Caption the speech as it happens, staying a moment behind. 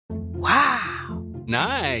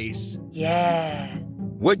Nice. Yeah.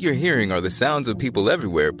 What you're hearing are the sounds of people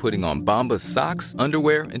everywhere putting on Bombas socks,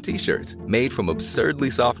 underwear, and T-shirts made from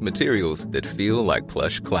absurdly soft materials that feel like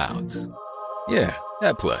plush clouds. Yeah,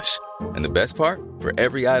 that plush. And the best part? For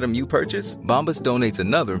every item you purchase, Bombas donates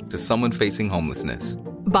another to someone facing homelessness.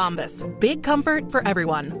 Bombas. Big comfort for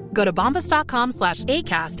everyone. Go to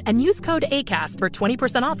bombas.com/ACAST and use code ACAST for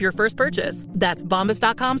 20% off your first purchase. That's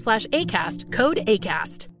bombas.com/ACAST. Code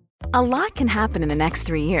ACAST. A lot can happen in the next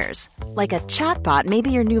 3 years. Like a chatbot may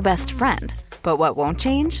be your new best friend. But what won't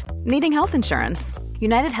change? Needing health insurance.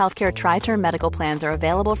 United Healthcare Tri-Term Medical Plans are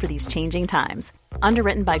available for these changing times.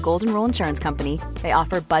 Underwritten by Golden Rule Insurance Company, they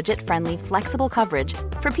offer budget-friendly, flexible coverage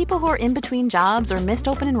for people who are in between jobs or missed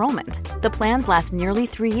open enrollment. The plans last nearly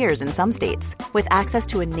 3 years in some states, with access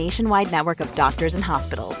to a nationwide network of doctors and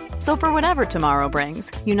hospitals. So for whatever tomorrow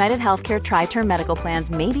brings, United Healthcare Tri-Term Medical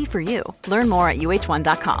Plans may be for you. Learn more at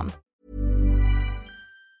uh1.com.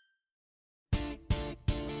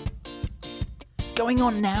 Going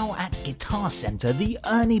on now at Guitar Centre, the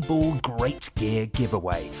Ernie Ball Great Gear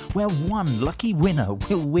Giveaway, where one lucky winner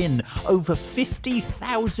will win over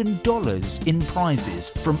 $50,000 in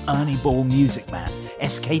prizes from Ernie Ball Music Man,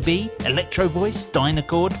 SKB, Electro Voice,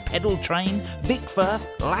 Dynacord, Pedal Train, Vic Firth,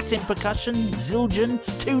 Latin Percussion, Zildjian,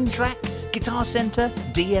 Toon Track, Guitar Centre,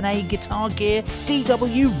 DNA Guitar Gear,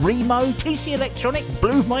 DW, Remo, TC Electronic,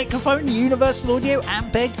 Blue Microphone, Universal Audio,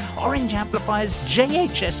 Ampeg, Orange Amplifiers,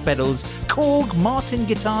 JHS Pedals, Korg, Martin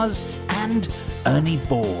Guitars, and Ernie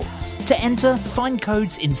Ball. To enter, find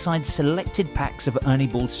codes inside selected packs of Ernie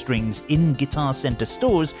Ball strings in Guitar Centre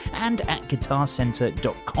stores and at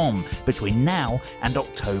guitarcentre.com between now and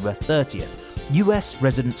October 30th. US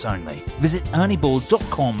residents only. Visit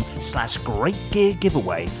ernieball.com/Great Gear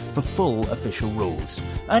Giveaway for full official rules.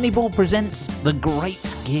 Ernie Ball presents the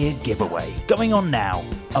Great Gear Giveaway, going on now,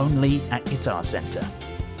 only at Guitar Centre.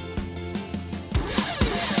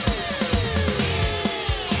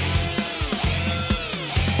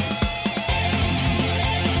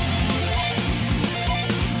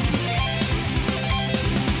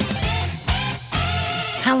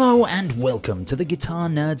 Hello and welcome to the Guitar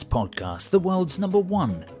Nerds Podcast, the world's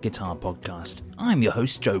 #1 guitar podcast. I'm your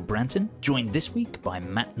host, Joe Branton, joined this week by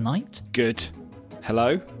Matt Knight. Good.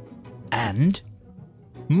 Hello. And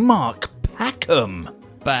Mark Packham.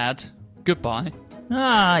 Bad. Goodbye.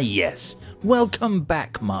 Ah, yes. Welcome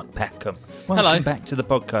back, Mark Packham. Welcome Hello. back to the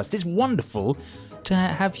podcast. It's wonderful to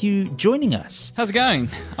have you joining us. How's it going?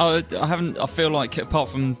 I feel like, apart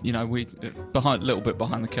from, we a little bit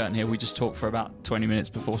behind the curtain here, we just talked for about 20 minutes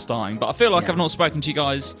before starting, but I feel like I've not spoken to you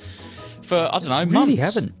guys for, I don't know, months. Really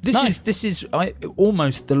haven't. This is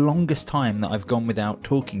almost the longest time that I've gone without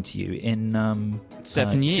talking to you in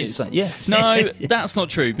 7 years. Yes. No, that's not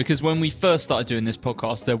true, because when we first started doing this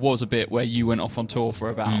podcast, there was a bit where you went off on tour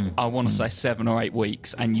for about, I want to say 7 or 8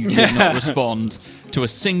 weeks, and you did not respond to a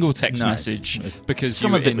single text message because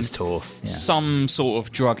some you were of it in was tour. Yeah. Some sort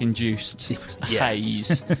of drug-induced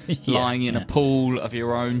haze, lying in a pool of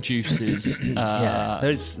your own juices.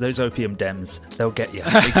 Those opium dems, they'll get you.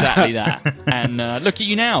 Exactly that. And look at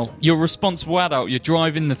you now. You're a responsible adult. You're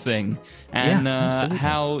driving the thing. And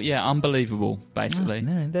unbelievable, basically. Oh,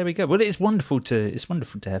 no, there we go. Well, it's wonderful to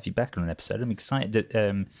have you back on an episode. I'm excited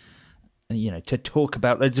to talk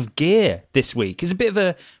about loads of gear this week. It's we're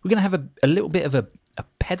going to have a little bit of a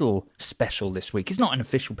pedal special this week. It's not an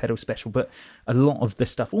official pedal special, but a lot of the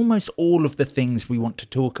stuff, almost all of the things we want to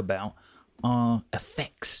talk about are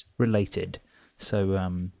effects related. So,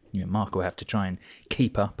 Mark will have to try and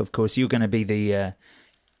keep up. Of course, you're going to be the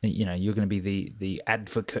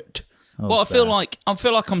advocate. Well, I feel like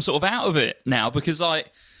I'm sort of out of it now because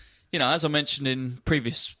as I mentioned in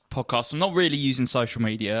previous podcasts, I'm not really using social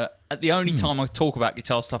media. The only time I talk about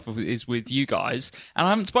guitar stuff is with you guys, and I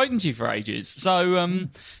haven't spoken to you for ages. So,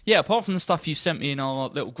 apart from the stuff you've sent me in our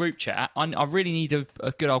little group chat, I really need a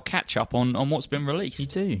good old catch-up on what's been released. You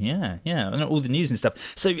do, yeah, and all the news and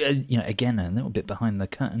stuff. So, again, a little bit behind the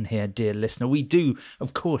curtain here, dear listener. We do,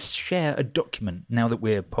 of course, share a document now that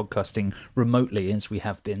we're podcasting remotely, as we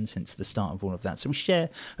have been since the start of all of that. So we share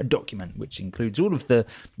a document which includes all of the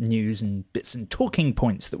news and bits and talking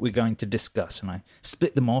points that we're going to discuss, and I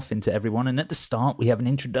split them off into everyone, and at the start we have an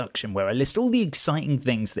introduction where I list all the exciting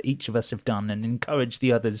things that each of us have done and encourage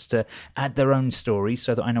the others to add their own stories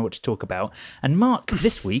so that I know what to talk about. And Mark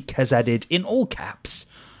this week has added, in all caps,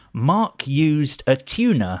 Mark used a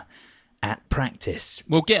tuner at practice.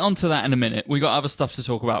 We'll get onto that in a minute. We've got other stuff to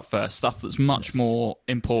talk about first, stuff that's much more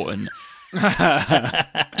important. You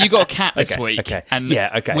got a cat this week, and we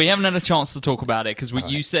haven't had a chance to talk about it because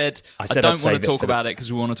you said I don't want to talk about it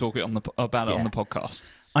because we want to talk about it on the podcast.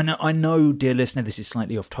 I know, dear listener, this is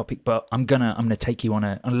slightly off topic, but I'm gonna take you on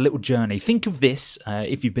a little journey. Think of this,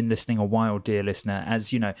 if you've been listening a while, dear listener,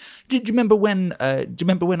 as you know. Do you remember when? Do you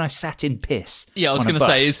remember when I sat in piss? Yeah, I was going to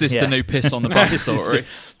say, is this the new piss on the bus story?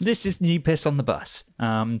 This is the new piss on the bus.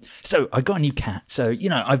 So I got a new cat. So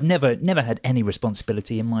I've never had any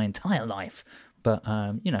responsibility in my entire life, but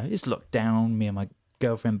it's locked down. Me and my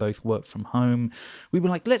girlfriend both work from home. We were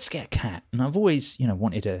like, let's get a cat, and I've always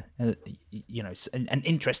wanted an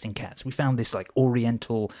interesting cat. So we found this like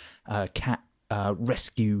Oriental cat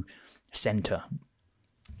rescue center.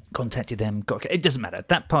 Contacted them, got a cat. It doesn't matter,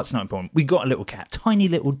 that part's not important. We got a little cat, tiny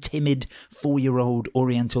little timid 4-year-old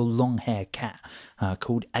Oriental long hair cat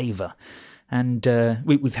called Ava, and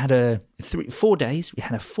we've had her 4 days. We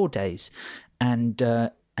had her 4 days, and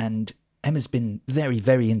Emma's been very,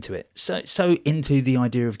 very into it. So into the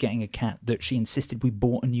idea of getting a cat that she insisted we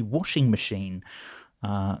bought a new washing machine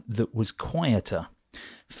that was quieter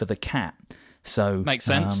for the cat. So makes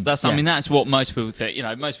sense. I mean, that's what most people think.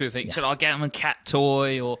 Most people think, should I get them a cat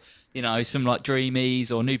toy or some like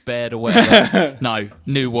Dreamies or new bed or whatever? No,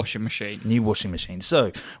 new washing machine. New washing machine.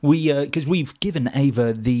 So because we've given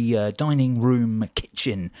Ava the dining room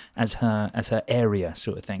kitchen as her area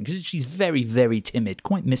sort of thing, because she's very, very timid,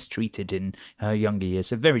 quite mistreated in her younger years,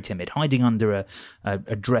 so very timid, hiding under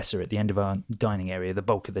a dresser at the end of our dining area the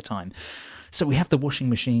bulk of the time. So we have the washing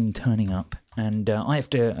machine turning up, and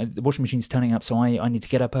the washing machine's turning up, so I need to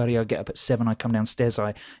get up early. I get up at 7, I come downstairs,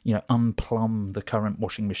 I unplumb the current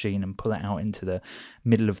washing machine and pull it out into the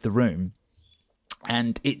middle of the room.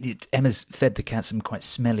 And Emma's fed the cat some quite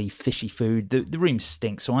smelly, fishy food. The room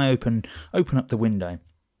stinks, so I open up the window,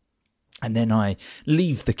 and then I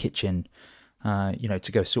leave the kitchen, to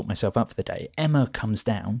go sort myself up for the day. Emma comes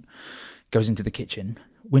down, goes into the kitchen,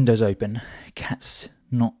 windows open, cat's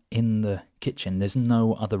not in the kitchen. There's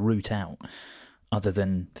no other route out other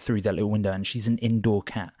than through that little window, and she's an indoor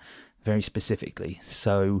cat, very specifically.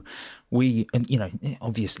 So we,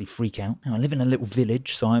 obviously freak out. Now, I live in a little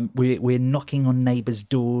village, so we're knocking on neighbours'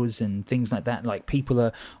 doors and things like that. Like, people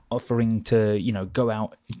are offering to, go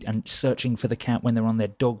out and searching for the cat when they're on their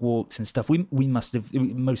dog walks and stuff. We must have,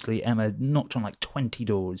 mostly Emma, knocked on like 20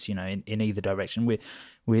 doors, in either direction.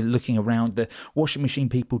 We're looking around. The washing machine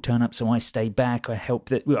people turn up, so I stay back. I help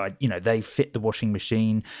that, they fit the washing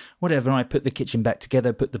machine, whatever. I put the kitchen back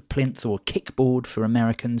together, put the plinth or kickboard for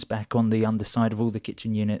Americans back on the underside of all the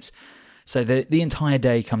kitchen units. So the entire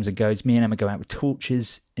day comes and goes. Me and Emma go out with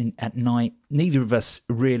torches at night. Neither of us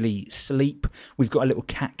really sleep. We've got a little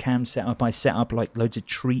cat cam set up. I set up like loads of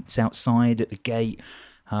treats outside at the gate.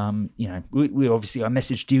 We obviously, I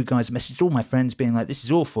messaged you guys, I messaged all my friends being like, this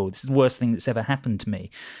is awful. This is the worst thing that's ever happened to me.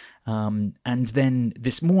 And then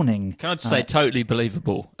this morning... Can I just say, totally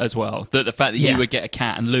believable as well, that the fact that you would get a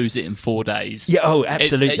cat and lose it in 4 days. Yeah, oh,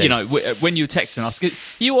 absolutely. When you were texting us,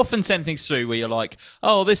 you often send things through where you're like,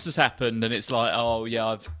 oh, this has happened, and it's like, oh, yeah,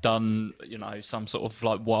 I've done, some sort of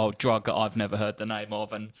like wild drug that I've never heard the name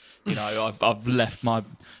of, and, I've left my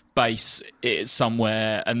base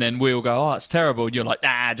somewhere, and then we'll go, oh, it's terrible, and you're like,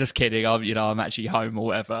 nah, just kidding, I'm actually home or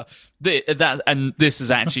whatever. And this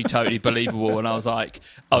is actually totally believable, and I was like,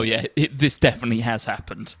 oh yeah, this definitely has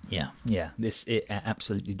happened. Yeah, it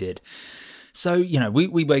absolutely did. So,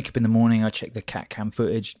 we wake up in the morning, I check the cat cam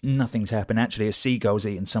footage, nothing's happened. Actually, a seagull's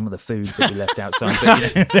eating some of the food that we left outside,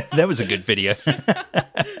 but that was a good video.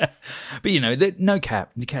 But, no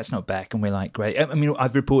cat, the cat's not back, and we're like, great. I mean,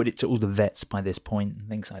 I've reported it to all the vets by this point and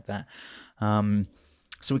things like that.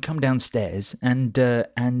 So we come downstairs, and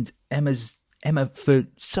Emma, for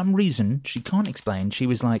some reason, she can't explain, she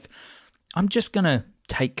was like, I'm just going to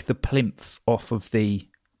take the plinth off of the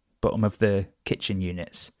bottom of the kitchen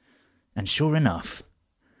units. And sure enough,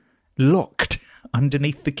 locked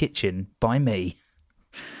underneath the kitchen by me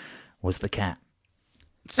was the cat.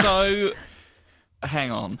 So,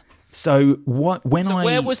 hang on. So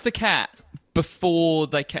where was the cat before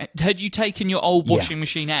they came? Had you taken your old washing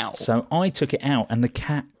machine out? So I took it out, and the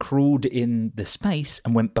cat crawled in the space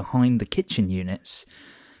and went behind the kitchen units.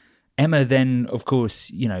 Emma then, of course,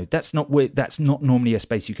 that's not normally a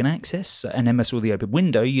space you can access. And Emma saw the open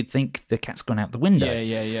window. You'd think the cat's gone out the window.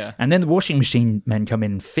 Yeah. And then the washing machine men come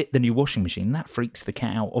in, fit the new washing machine. That freaks the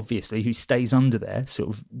cat out, obviously, who stays under there, sort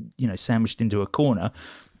of, sandwiched into a corner.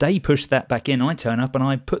 They push that back in. I turn up and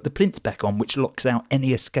I put the plinth back on, which locks out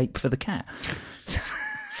any escape for the cat.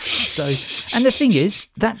 So, and the thing is,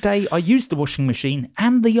 that day I used the washing machine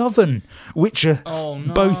and the oven, which are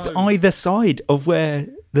both either side of where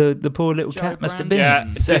the poor little cat must have been. Yeah,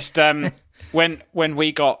 just before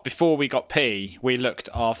we got P, we looked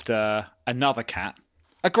after another cat,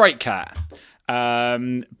 a great cat.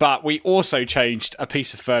 But we also changed a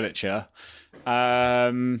piece of furniture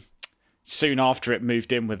soon after it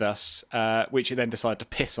moved in with us, which it then decided to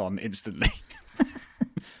piss on instantly.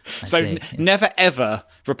 So never ever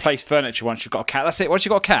replace furniture once you've got a cat. That's it. Once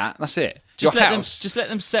you've got a cat, that's it. Just let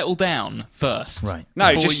them settle down first. Right.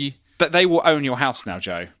 No, that they will own your house now,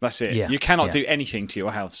 Joe. That's it. Yeah, you cannot do anything to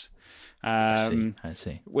your house. I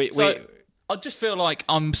see. I just feel like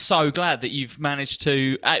I'm so glad that you've managed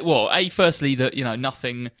to. Firstly, that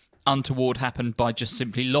nothing untoward happened by just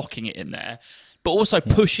simply locking it in there. But also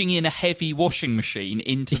pushing in a heavy washing machine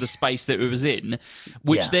into the space that it was in,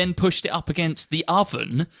 which then pushed it up against the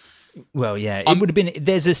oven. Well, yeah, it would have been.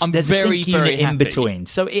 There's a sink unit in between,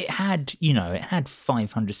 so it had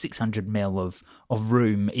 500, 600 mil of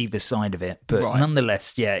room either side of it. But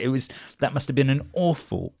nonetheless, that must have been an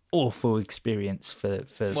awful experience for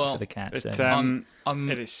the cat. It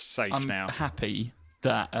is safe now. I'm happy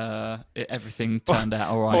that everything turned out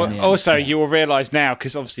all right. Also, you will realise now,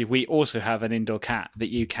 because obviously we also have an indoor cat, that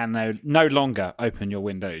you can no longer open your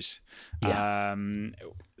windows. Yeah.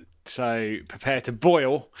 So prepare to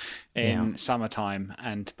boil in summertime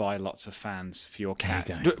and buy lots of fans for your cat.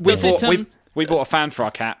 We bought a fan for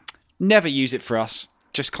our cat. Never use it for us.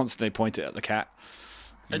 Just constantly point it at the cat.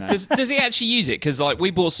 Does he actually use it? Because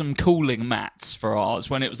we bought some cooling mats for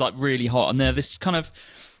ours when it was really hot, and they're this kind of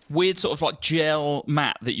weird sort of gel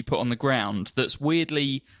mat that you put on the ground that's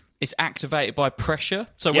weirdly it's activated by pressure.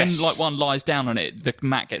 So when one lies down on it, the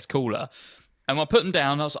mat gets cooler. And when I put them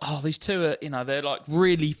down, I was like, these two are, they're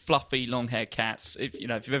really fluffy, long-haired cats. If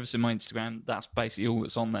you've ever seen my Instagram, that's basically all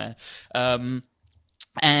that's on there. And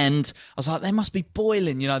I was like, they must be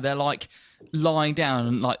boiling. They're lying down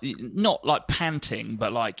and not panting,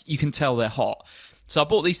 but you can tell they're hot. So I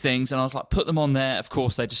bought these things and I was like, put them on there. Of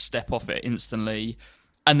course, they just step off it instantly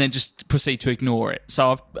and then just proceed to ignore it.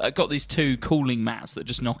 So I've got these two cooling mats that are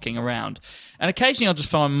just knocking around. And occasionally I'll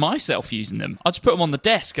just find myself using them. I just put them on the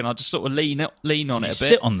desk and I just sort of lean on it a bit.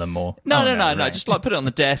 Sit on them more? No. Just put it on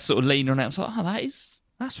the desk, sort of lean on it. I was like,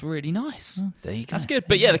 that's really nice. Oh, there you go. That's good.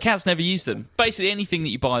 But the cats never use them. Basically anything that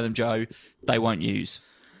you buy them, Joe, they won't use.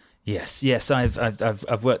 Yes.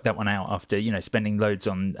 I've worked that one out after spending loads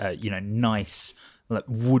on nice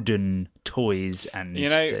wooden toys and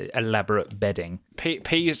elaborate bedding.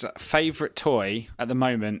 P's favourite toy at the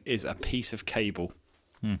moment is a piece of cable.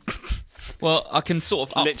 Well, I can sort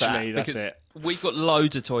of up literally that that's it. We've got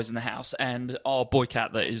loads of toys in the house, and our boy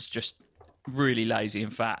cat that is just really lazy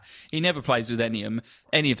and fat. He never plays with any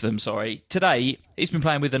of them. Today he's been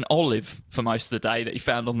playing with an olive for most of the day that he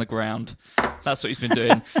found on the ground. That's what he's been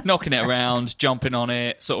doing, knocking it around, jumping on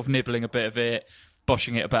it, sort of nibbling a bit of it,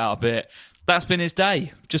 boshing it about a bit. That's been his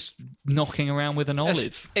day, just knocking around with an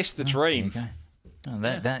olive. It's the dream.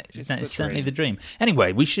 That is certainly the dream.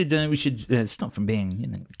 Anyway, we should stop from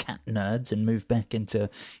being cat nerds and move back into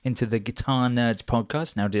the Guitar Nerds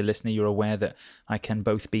podcast. Now, dear listener, you're aware that I can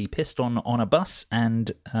both be pissed on a bus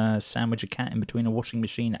and sandwich a cat in between a washing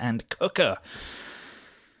machine and cooker.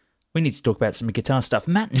 We need to talk about some guitar stuff.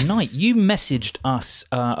 Matt Knight, you messaged us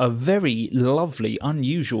a very lovely,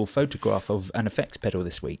 unusual photograph of an effects pedal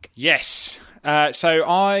this week. Yes. So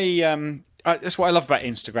that's what I love about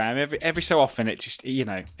Instagram. Every so often, it just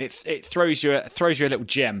it throws you a little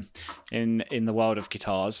gem in the world of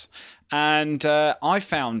guitars. And I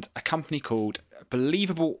found a company called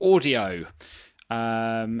Believable Audio.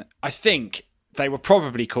 I think they were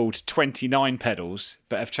probably called 29 Pedals,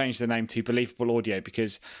 but have changed the name to Believable Audio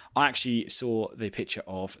because I actually saw the picture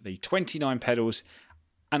of the 29 Pedals,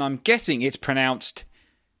 and I'm guessing it's pronounced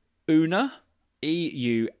Una,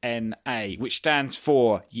 EUNA, which stands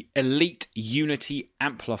for Elite Unity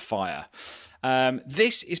Amplifier.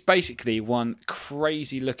 This is basically one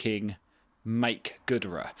crazy-looking make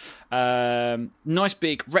gooderer. Nice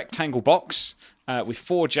big rectangle box with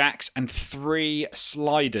 4 jacks and 3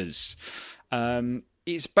 sliders.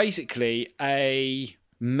 It's basically a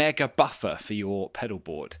mega buffer for your pedal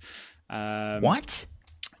board. What?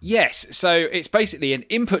 Yes, so it's basically an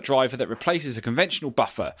input driver that replaces a conventional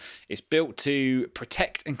buffer. It's built to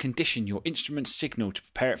protect and condition your instrument's signal to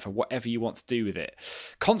prepare it for whatever you want to do with it.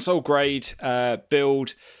 Console grade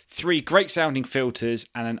build, 3 great sounding filters,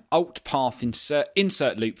 and an alt path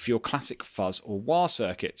insert loop for your classic fuzz or wah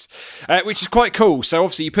circuits, which is quite cool. So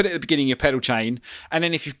obviously you put it at the beginning of your pedal chain, and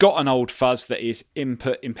then if you've got an old fuzz that is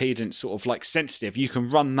input impedance sort of sensitive, you can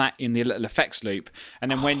run that in the little effects loop, and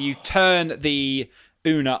then when you turn the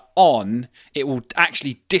Una on, it will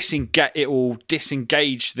actually disengage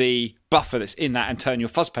the buffer that's in that and turn your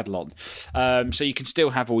fuzz pedal on. So you can still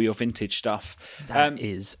have all your vintage stuff. That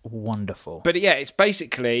is wonderful. But yeah, it's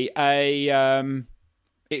basically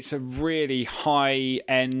it's a really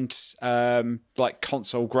high-end, like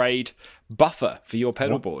console-grade buffer for your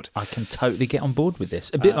pedal board. I can totally get on board with this.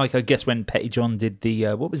 A bit like, I guess, when Petty John did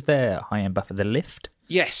the, what was their high-end buffer? The Lift?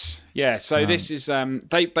 Yes, yeah. So this is,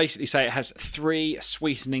 they basically say it has 3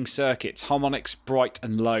 sweetening circuits, harmonics, bright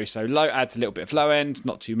and low. So low adds a little bit of low end,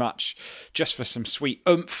 not too much, just for some sweet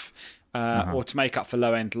oomph. Or to make up for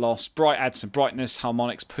low-end loss. Bright adds some brightness.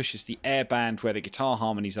 Harmonics pushes the air band where the guitar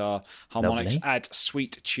harmonies are. Harmonics add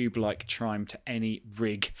sweet tube-like chime to any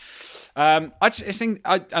rig. I think,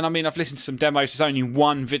 I've listened to some demos. There's only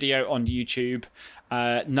one video on YouTube.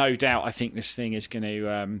 No doubt, I think this thing is going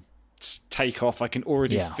to take off. I can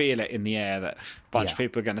already feel it in the air that a bunch of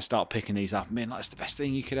people are going to start picking these up. I mean, that's the best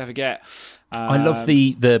thing you could ever get. I love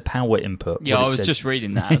the power input. Yeah, I was just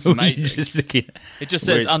reading that. It's amazing. It just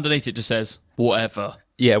says, underneath it just says, whatever.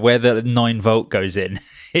 Yeah, where the 9-volt goes in.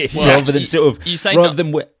 Rather than sort of... You say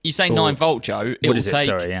 9-volt, Joe, it will take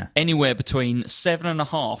anywhere between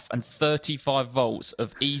 7.5 and 35 volts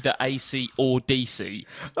of either AC or DC.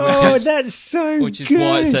 That's so good. Which is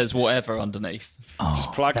why it says whatever underneath.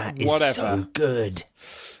 Just plug that whatever. Is so good.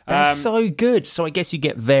 That's so good. So I guess you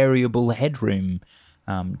get variable headroom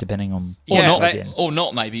depending on... Or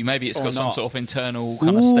not, maybe. Maybe it's got some sort of internal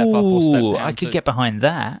kind of step up or step down. I could get behind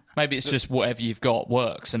that. Maybe it's just whatever you've got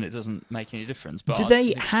works and it doesn't make any difference. But do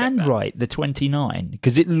they handwrite the 29?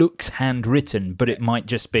 Because it looks handwritten, but it might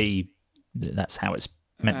just be... That's how it's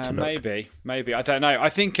meant to look. Maybe. I don't know. I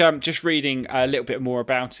think just reading a little bit more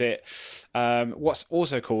about it, what's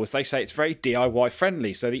also cool is they say it's very DIY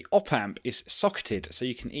friendly. So the op amp is socketed, so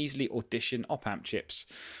you can easily audition op amp chips.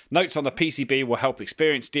 Notes on the PCB will help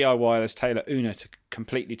experienced DIYers tailor Una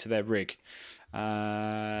completely to their rig. So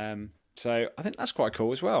I think that's quite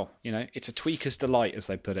cool as well. You know, it's a tweaker's delight, as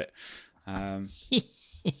they put it.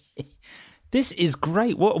 This is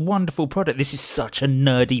great. What a wonderful product. This is such a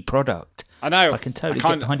nerdy product. I know. I can totally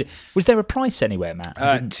get behind it. Was there a price anywhere, Matt?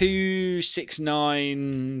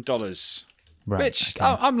 $269. Right, which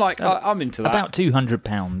I'm like, I'm into that. About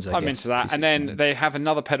 £200, I'm into that. And then they have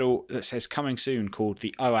another pedal that says coming soon called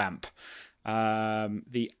the O-Amp.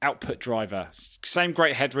 The output driver. Same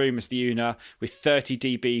great headroom as the Una with 30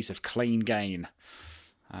 dBs of clean gain.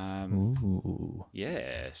 Ooh.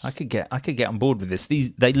 Yes. I could get on board with this.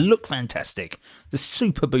 They look fantastic. They're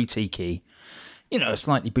super boutiquey. You know, a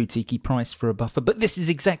slightly boutiquey price for a buffer, but this is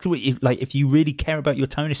exactly what if you really care about your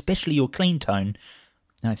tone, especially your clean tone,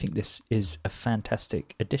 I think this is a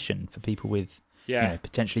fantastic addition for people with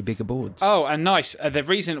potentially bigger boards. Oh, and nice. The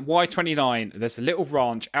reason why 29, there's a little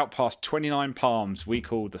ranch out past 29 Palms we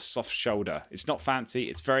call the Soft Shoulder. It's not fancy,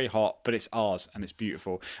 it's very hot, but it's ours and it's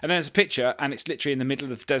beautiful. And then there's a picture and it's literally in the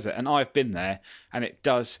middle of the desert, and I've been there and it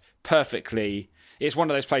does perfectly. It's one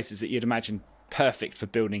of those places that you'd imagine perfect for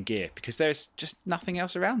building gear because there's just nothing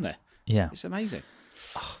else around there. Yeah. It's amazing.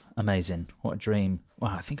 Oh, amazing. What a dream.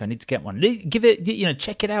 Wow, I think I need to get one. Give it,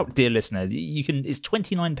 check it out, dear listener. You can. It's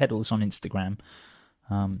 29 pedals on Instagram.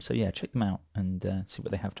 So yeah, check them out and see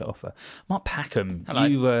what they have to offer. Mark Packham,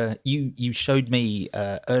 hello. You showed me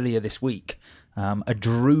earlier this week a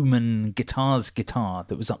Drewman guitar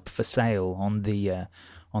that was up for sale on the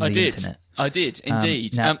internet. I did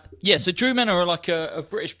indeed. So Drewman are like a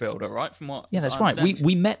British builder, right? From what? Yeah, that's right.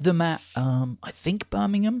 We met them at I think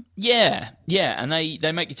Birmingham. Yeah, and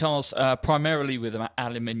they make guitars primarily with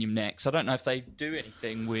aluminium necks. I don't know if they do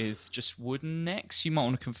anything with just wooden necks. You might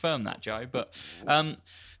want to confirm that, Joe. But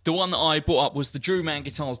the one that I brought up was the Drewman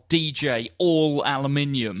Guitars DJ all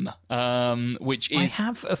aluminium, which is. I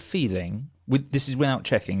have a feeling. This is without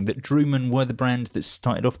checking, that Drewman were the brand that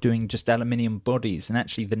started off doing just aluminium bodies, and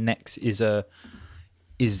actually the necks is a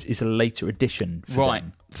later addition. For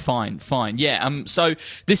them. Fine. Yeah. So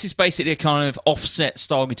this is basically a kind of offset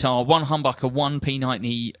style guitar. One humbucker, one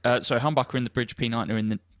P90. Humbucker in the bridge, P90 in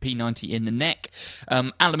the P90 in the neck.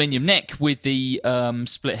 Aluminium neck with the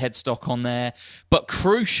split headstock on there, but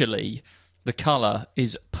crucially. The colour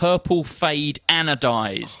is purple fade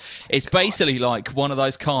anodize. It's basically like one of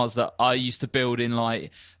those cars that I used to build in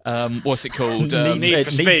what's it called? Need for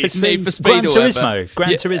Speed. Need for Speed. Gran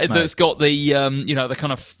Turismo. That's got the the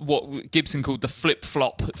kind of what Gibson called the flip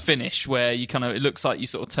flop finish, where you kind of it looks like you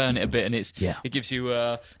sort of turn it a bit and it gives you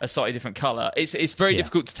a slightly different colour. It's very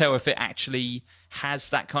difficult to tell if it actually has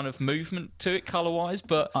that kind of movement to it colour wise,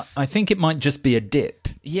 but I think it might just be a dip.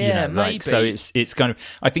 Yeah, maybe. So it's kind of.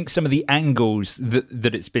 I think some of the angles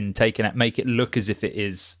that it's been taken at make it look as if it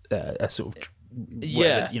is a sort of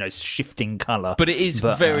shifting colour. But it is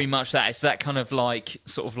very much that. It's that kind of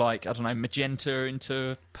sort of magenta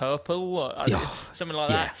into purple or something like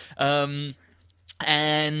that.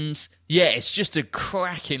 And yeah, it's just a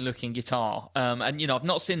cracking looking guitar. And I've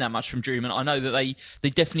not seen that much from Dream, and I know that they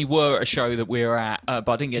definitely were at a show that we were at, but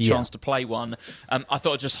I didn't get a chance to play one. I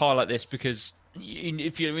thought I'd just highlight this because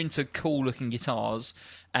if you're into cool looking guitars,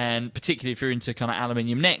 and particularly if you're into kind of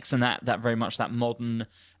aluminium necks and that very much that modern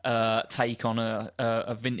take on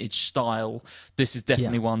a vintage style, this is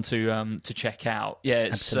definitely one to check out. Yeah,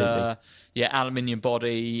 it's aluminium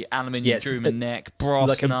body, aluminium Drummond neck, brass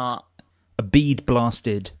like nut. A bead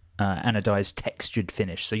blasted anodized textured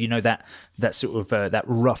finish, so that sort of that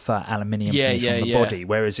rougher aluminium finish on the body,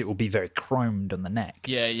 whereas it will be very chromed on the neck.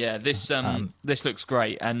 This looks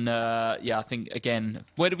great, and I think again,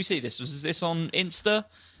 where did we see this? Was this on Insta?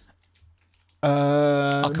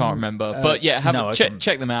 I can't remember, but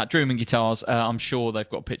check them out. Drummond Guitars. I'm sure they've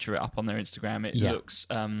got a picture of it up on their Instagram.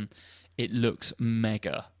 It looks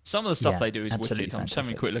mega. Some of the stuff they do is wicked. I'm just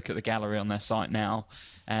having a quick look at the gallery on their site now,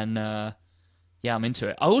 and I'm into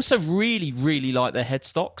it. I also really, really like their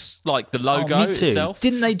headstocks, like the logo itself.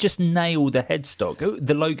 Didn't they just nail the headstock?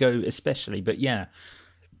 The logo especially, but yeah.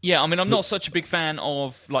 Yeah, I mean, I'm not such a big fan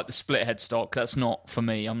of like the split headstock. That's not for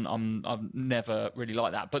me. I've never really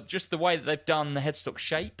liked that. But just the way that they've done the headstock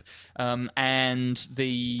shape, and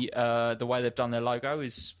the way they've done their logo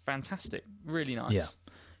is fantastic. Really nice.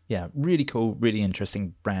 Yeah, really cool, really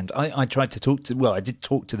interesting brand. I tried to I did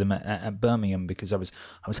talk to them at Birmingham because I was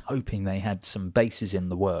hoping they had some basses in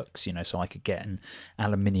the works, so I could get an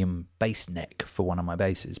aluminium bass neck for one of my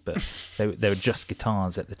basses, but they were just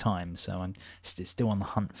guitars at the time, so I'm still on the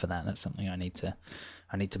hunt for that. That's something I need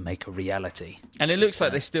to make a reality. And it looks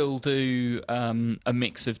like they still do a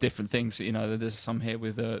mix of different things. There's some here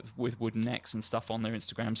with wooden necks and stuff on their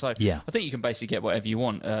Instagram. So I think you can basically get whatever you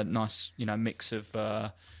want. A nice, mix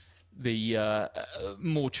of the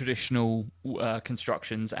more traditional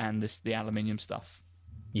constructions and the aluminium stuff.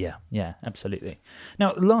 Yeah, absolutely.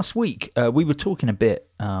 Now, last week we were talking a bit,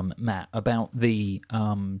 Matt, about the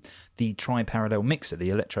tri-parallel mixer,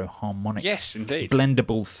 the Electro Harmonix. Yes, indeed.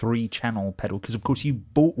 Blendable 3-channel pedal, because of course you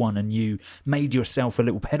bought one and you made yourself a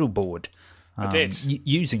little pedal board. I did.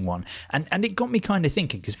 Using one. And it got me kind of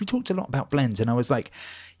thinking, because we talked a lot about blends, and I was like,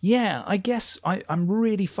 yeah, I guess I'm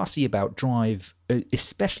really fussy about drive,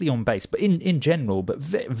 especially on bass, but in general, but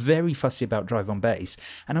very fussy about drive on bass.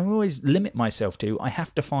 And I always limit myself to, I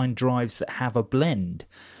have to find drives that have a blend.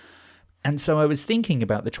 And so I was thinking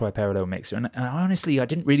about the tri-parallel mixer, and honestly, I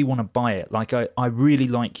didn't really want to buy it. Like, I really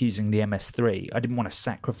like using the MS3. I didn't want to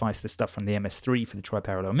sacrifice the stuff from the MS3 for the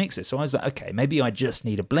tri-parallel mixer. So I was like, okay, maybe I just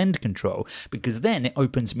need a blend control, because then it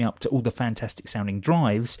opens me up to all the fantastic sounding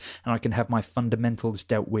drives, and I can have my fundamentals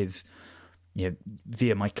dealt with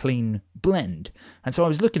via my clean blend. And so I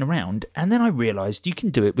was looking around, and then I realised you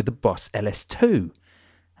can do it with the Boss LS2.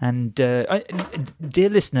 And dear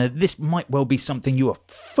listener, this might well be something you are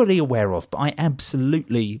fully aware of, but I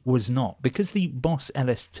absolutely was not. Because the Boss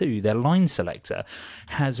LS2, their line selector,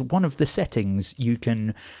 has one of the settings you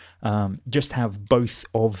can just have both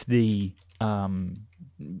of the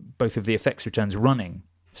effects returns running.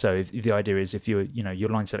 So the idea is if you're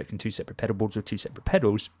line selecting two separate pedal boards or two separate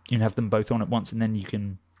pedals, you can have them both on at once, and then you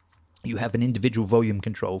have an individual volume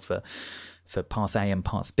control for path A and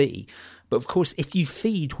path B. But of course, if you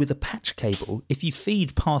feed with a patch cable, if you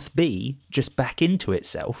feed path B just back into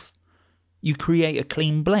itself, you create a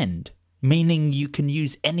clean blend, meaning you can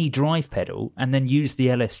use any drive pedal and then use the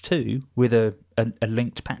LS2 with a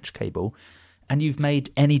linked patch cable, and you've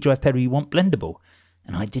made any drive pedal you want blendable.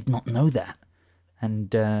 And I did not know that.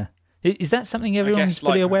 And is that something everyone's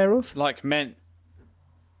fully aware of?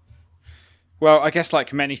 Well, I guess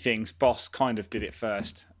like many things, Boss kind of did it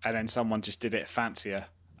first, and then someone just did it fancier,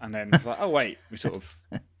 and then was like, oh wait, we sort of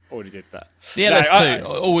already did that. The LS2,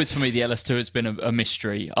 always for me, the LS2 has been a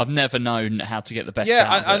mystery. I've never known how to get the best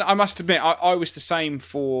out of it. I must admit, I was the same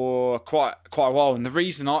for quite a while, and the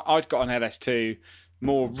reason I'd got an LS2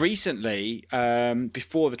 more recently,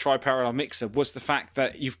 before the tri-parallel mixer, was the fact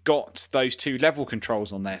that you've got those two level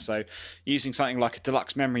controls on there. So using something like a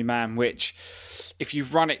Deluxe Memory Man, which if you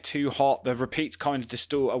run it too hot, the repeats kind of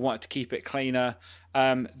distort. I wanted to keep it cleaner.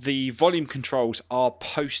 The volume controls are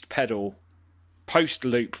post-pedal,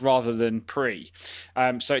 post-loop rather than pre.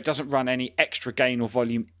 So it doesn't run any extra gain or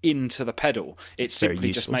volume into the pedal. It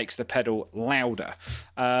simply just makes the pedal louder.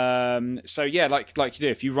 So yeah, like you do,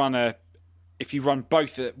 if you run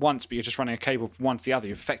both at once, but you're just running a cable from one to the other,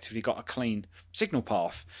 you've effectively got a clean signal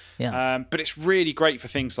path. Yeah. But it's really great for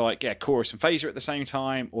things like chorus and phaser at the same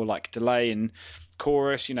time, or like delay and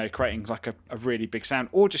chorus, creating like a really big sound,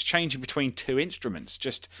 or just changing between two instruments,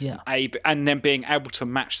 and then being able to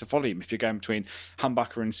match the volume if you're going between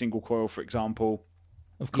humbucker and single coil, for example.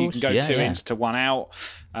 Of course, you can go 2 yeah. ins to 1 out.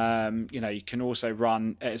 You can also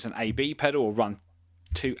run it as an AB pedal or run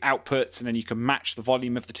 2 outputs, and then you can match the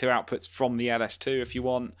volume of the 2 outputs from the LS2 if you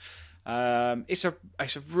want. It's a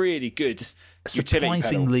really good utility pedal.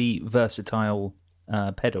 Surprisingly versatile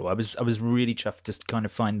pedal. I was really chuffed to kind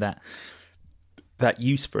of find that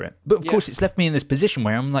use for it. But of course, it's left me in this position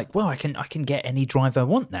where I'm like, well, I can get any drive I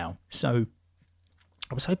want now. So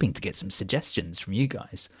I was hoping to get some suggestions from you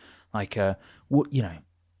guys, like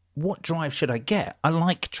what drive should I get? I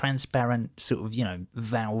like transparent sort of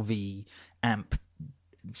valvey amp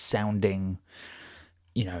sounding,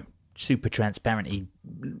 super transparenty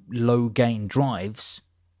low gain drives.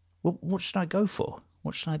 What should I go for?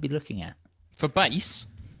 What should I be looking at for bass?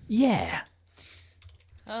 Yeah.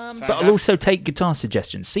 But I'll also take guitar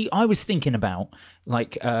suggestions. See, I was thinking about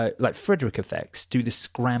like Frederick Effects do the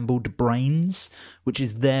Scrambled Brains, which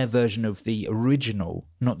is their version of the original,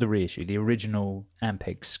 not the reissue, the original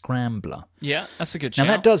Ampeg Scrambler. Yeah, that's a good shout.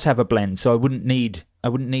 Now that does have a blend, so I wouldn't need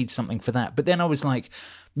something for that. But then I was like,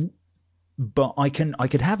 but I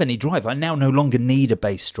could have any drive. I now no longer need a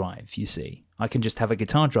bass drive. You see, I can just have a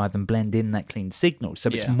guitar drive and blend in that clean signal. So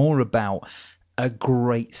it's more about a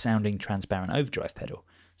great sounding transparent overdrive pedal.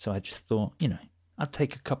 So I just thought, I'd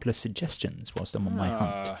take a couple of suggestions whilst I'm on my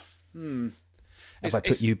hunt. Have I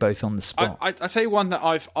put you both on the spot? I tell you one that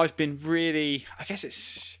I've been really,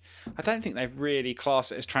 I don't think they've really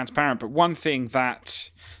classed it as transparent, but one thing that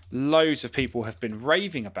loads of people have been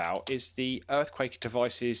raving about is the Earthquaker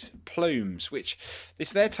Devices Plumes, which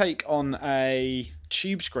is their take on a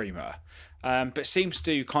tube screamer, but seems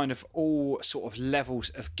to do kind of all sort of levels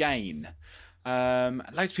of gain.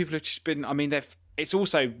 Loads of people have just been, it's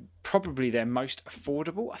also probably their most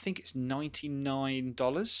affordable. I think it's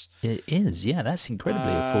 $99. It is, yeah. That's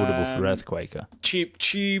incredibly affordable for Earthquaker.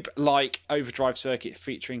 Tube-like overdrive circuit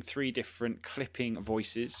featuring 3 different clipping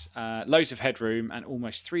voices, loads of headroom, and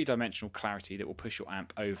almost 3-dimensional clarity that will push your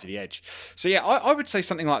amp over the edge. So yeah, I would say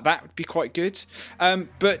something like that would be quite good.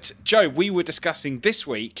 But Joe, we were discussing this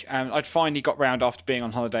week, I'd finally got round after being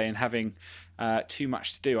on holiday and having too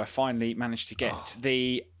much to do. I finally managed to get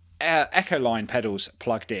the Echoline pedals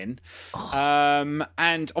plugged in,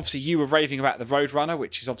 and obviously you were raving about the Roadrunner,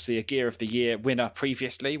 which is obviously a Gear of the Year winner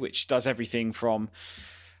previously, which does everything from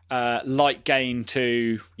light gain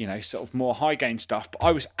to sort of more high gain stuff. But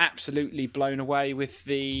I was absolutely blown away with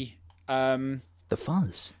the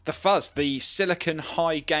fuzz, the silicon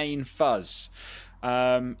high gain fuzz.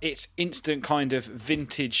 It's instant kind of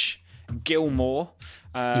vintage Gilmore,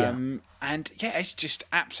 and it's just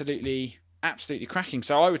absolutely cracking.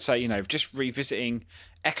 So I would say, just revisiting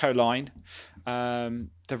Echoline, the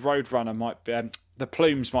Roadrunner might be, the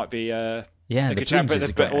Plumes might be a good chat,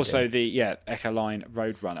 but also the Echoline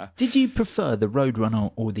Roadrunner. Did you prefer the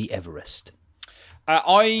Roadrunner or the Everest?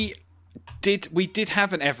 We did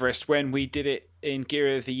have an Everest when we did it in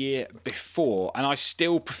Gear of the Year before, and I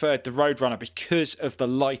still preferred the Roadrunner because of the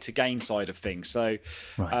lighter gain side of things. So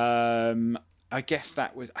I guess I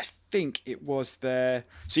think it was there.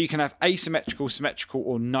 So you can have asymmetrical, symmetrical,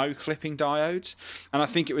 or no clipping diodes. And I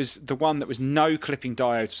think it was the one that was no clipping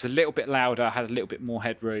diodes was a little bit louder, had a little bit more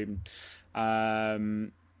headroom.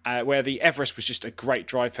 Where the Everest was just a great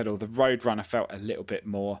drive pedal, the Roadrunner felt a little bit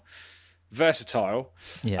more versatile.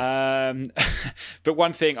 Yeah. But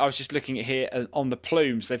one thing I was just looking at here on the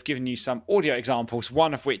Plumes, they've given you some audio examples,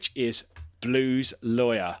 one of which is Blues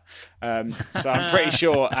Lawyer. So I'm pretty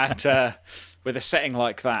sure with a setting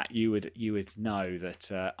like that, you would know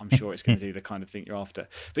that I'm sure it's going to do the kind of thing you're after.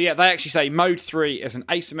 But yeah, they actually say Mode 3 is an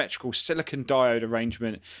asymmetrical silicon diode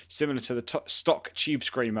arrangement similar to the stock Tube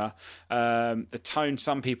Screamer. The tone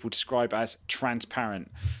some people describe as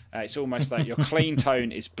transparent. It's almost like your clean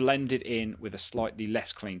tone is blended in with a slightly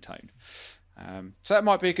less clean tone. So that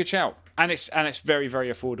might be a good shout. And it's very, very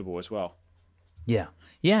affordable as well. Yeah,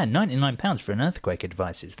 £99 for an Earthquaker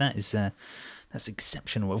Devices. That's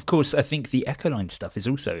exceptional. Of course, I think the Echoline stuff is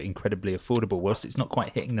also incredibly affordable. Whilst it's not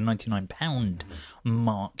quite hitting the £99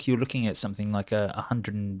 mark, you're looking at something like a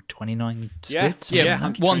 129 split. Yeah,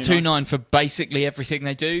 129 for basically everything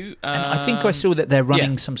they do. And I think I saw that they're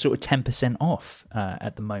running some sort of 10% off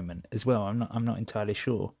at the moment as well. I'm not entirely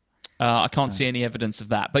sure. I can't see any evidence of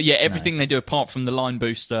that. But yeah, everything they do apart from the line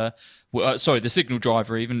booster, the signal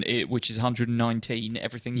driver even, which is 119,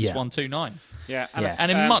 everything's 129. Yeah.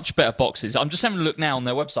 And in much better boxes. I'm just having a look now on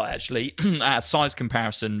their website, actually, at a size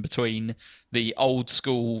comparison between the old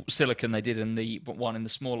school silicon they did and the one in the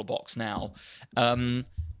smaller box now.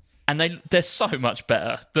 And they're so much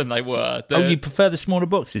better than they were. You prefer the smaller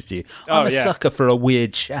boxes, do you? I'm a sucker for a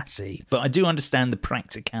weird chassis, but I do understand the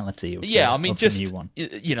practicality of the new one.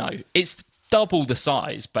 double the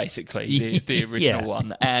size, basically, the original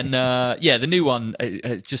one. And the new one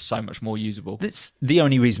is just so much more usable. That's the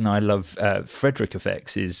only reason I love Frederick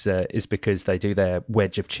Effects is because they do their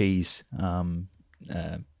wedge of cheese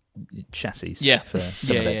chassis for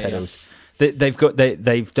some of their pedals. They've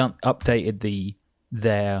updated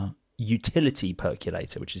their utility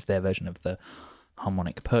percolator, which is their version of the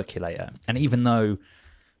harmonic percolator. And even though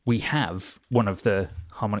we have one of the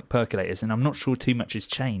harmonic percolators, and I'm not sure too much has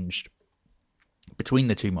changed between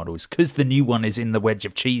the two models, because the new one is in the wedge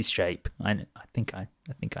of cheese shape. I think I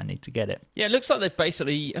need to get it. Yeah, it looks like they've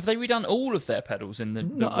basically have they redone all of their pedals in the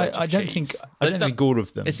No, wedge I of don't cheese? think all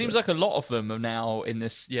of them. It seems like a lot of them are now in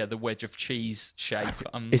this the wedge of cheese shape.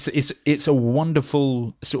 It's a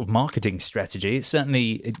wonderful sort of marketing strategy. It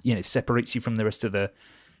certainly separates you from the rest of the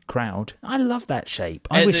crowd. I love that shape.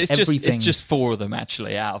 I wish everything. It's just 4 of them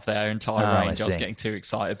actually out of their entire range. I was getting too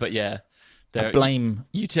excited, but yeah.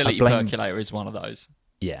 Utility percolator is one of those.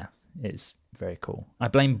 Yeah, it's very cool. I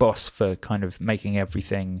blame Boss for kind of making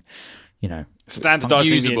everything,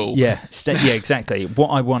 standardizing. Usable. Yeah, exactly. What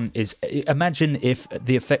I want is, imagine if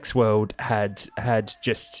the effects world had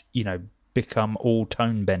just, become all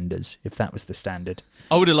tone benders, if that was the standard.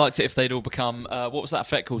 I would have liked it if they'd all become, what was that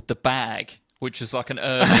effect called? The Bag, which was like an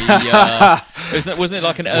early, wasn't it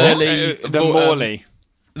like an early... The Morley.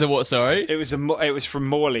 The what? Sorry, it was from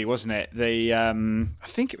Morley, wasn't it? I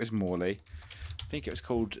think it was Morley. I think it was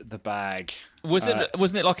called The Bag. Wasn't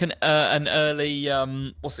it like an early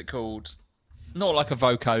what's it called? Not like a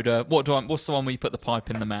vocoder. What's the one where you put the pipe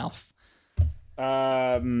in the mouth?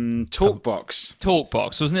 Talkbox.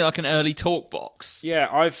 Talkbox. Wasn't it like an early Talkbox? Yeah,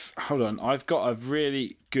 I've got a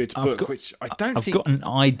really good book which I don't think I've got an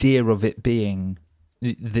idea of it being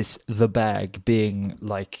the bag being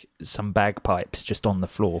like some bagpipes just on the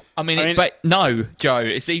floor. I mean, no, Joe,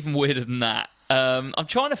 it's even weirder than that. I'm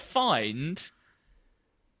trying to find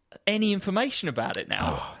any information about it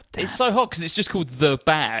now. Oh, it's so hot because it's just called The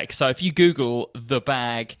Bag. So if you Google The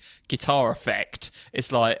Bag guitar effect,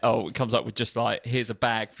 it's like, it comes up with just like, here's a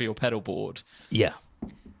bag for your pedal board. Yeah.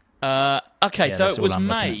 Okay, so it was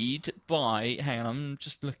made by... Hang on, I'm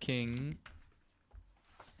just looking...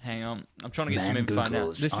 Hang on, I'm trying to get some info now.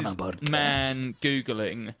 This is man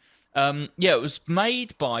Googling. It was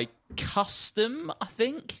made by Custom, I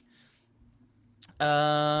think.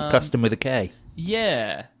 Custom with a K.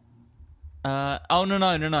 Yeah. No.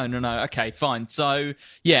 Okay, fine. So,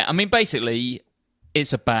 basically,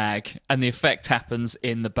 it's a bag, and the effect happens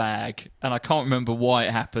in the bag, and I can't remember why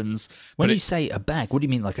it happens. When you say a bag, what do you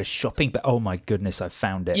mean, like a shopping bag? Oh my goodness, I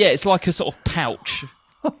found it. Yeah, it's like a sort of pouch.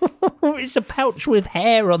 It's a pouch with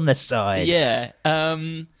hair on the side. Yeah.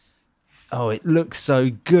 Oh, it looks so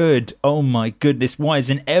good. Oh my goodness, why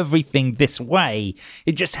isn't everything this way?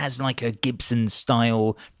 It just has like a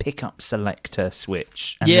Gibson-style pickup selector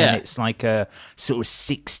switch. And then it's like a sort of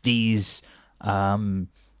 60s sort of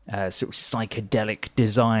psychedelic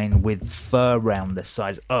design with fur around the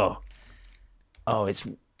sides. Oh, it's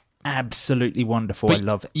absolutely wonderful. But I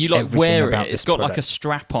love you like everything wear about it. this It's got product. like a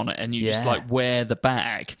strap on it, and you just like wear the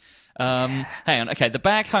bag. Hang on. Okay, the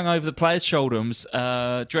bag hung over the player's shoulder and was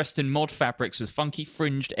dressed in mod fabrics with funky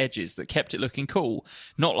fringed edges that kept it looking cool,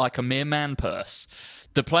 not like a mere man purse.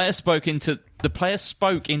 The player spoke into the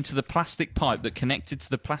plastic pipe that connected to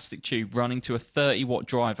the plastic tube running to a 30-watt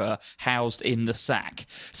driver housed in the sack.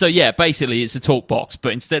 So yeah, basically it's a talk box,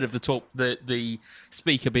 but instead of the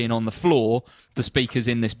speaker being on the floor, the speaker's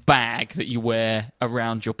in this bag that you wear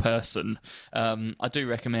around your person. I do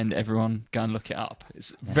recommend everyone go and look it up.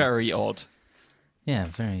 It's very odd. Yeah,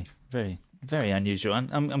 very, very, very unusual.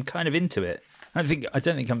 I'm kind of into it. I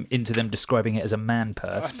don't think I'm into them describing it as a man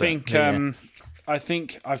purse. I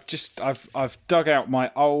think I've dug out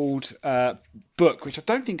my old book, which I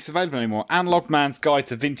don't think is available anymore. Analog Man's Guide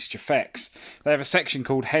to Vintage Effects. They have a section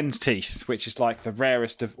called Hen's Teeth, which is like the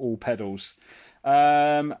rarest of all pedals.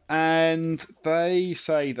 And they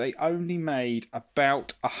say they only made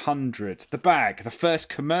about 100. The Bag, the first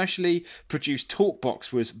commercially produced talk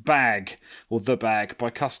box, was Bag, or The Bag, by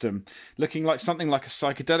Custom. Looking like something like a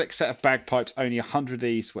psychedelic set of bagpipes, only 100 of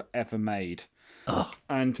these were ever made. Oh,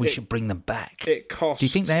 and we should bring them back. It cost. Do you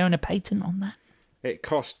think they own a patent on that? It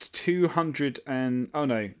cost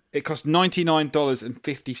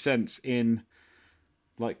 $99.50 in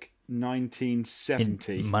like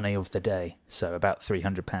 1970. In money of the day, so about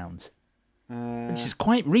 £300, which is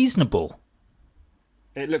quite reasonable.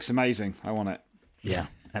 It looks amazing. I want it. Yeah,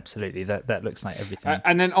 absolutely. That looks like everything.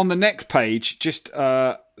 And then on the next page, this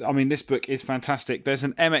book is fantastic. There's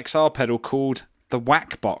an MXR pedal called the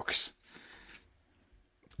Whack Box.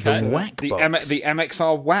 The Whack Box. The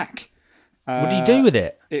MXR Whack. What do you do with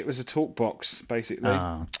it? It was a talk box, basically.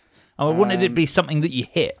 I wanted it to be something that you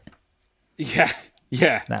hit. Yeah.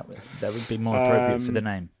 That would be more appropriate for the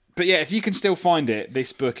name. But yeah, if you can still find it,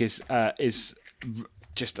 this book is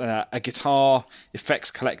just a guitar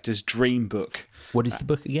effects collector's dream book. What is the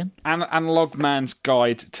book again? Analog Man's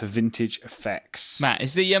Guide to Vintage Effects. Matt,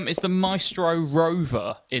 is the Maestro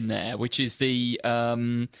Rover in there, which is the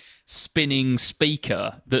spinning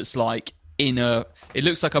speaker that's like it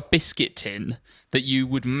looks like a biscuit tin that you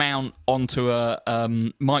would mount onto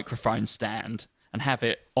a microphone stand and have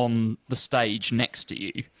it on the stage next to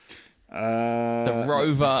you. The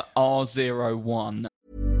Rover R01.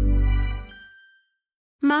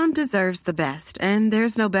 Mom deserves the best, and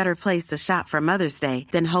there's no better place to shop for Mother's Day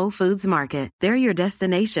than Whole Foods Market. They're your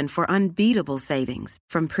destination for unbeatable savings,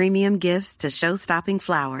 from premium gifts to show-stopping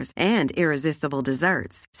flowers and irresistible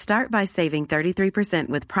desserts. Start by saving 33%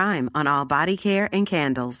 with Prime on all body care and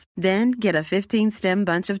candles. Then get a 15-stem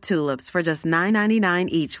bunch of tulips for just $9.99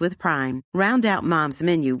 each with Prime. Round out Mom's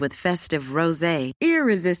menu with festive rosé,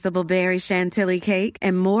 irresistible berry chantilly cake,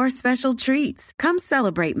 and more special treats. Come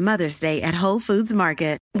celebrate Mother's Day at Whole Foods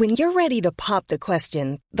Market. When you're ready to pop the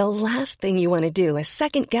question, the last thing you want to do is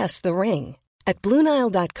second-guess the ring. At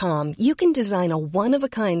BlueNile.com, you can design a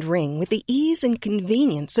one-of-a-kind ring with the ease and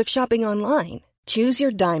convenience of shopping online. Choose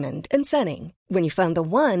your diamond and setting. When you find the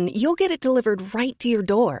one, you'll get it delivered right to your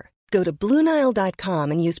door. Go to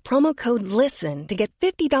BlueNile.com and use promo code LISTEN to get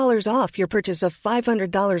 $50 off your purchase of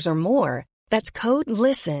 $500 or more. That's code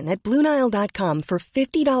LISTEN at BlueNile.com for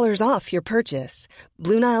 $50 off your purchase.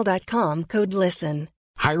 BlueNile.com, code LISTEN.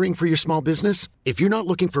 Hiring for your small business? If you're not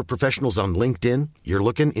looking for professionals on LinkedIn, you're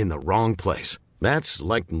looking in the wrong place. That's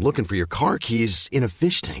like looking for your car keys in a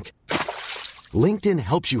fish tank. LinkedIn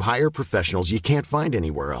helps you hire professionals you can't find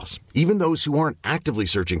anywhere else, even those who aren't actively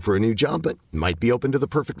searching for a new job but might be open to the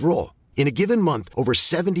perfect role. In a given month, over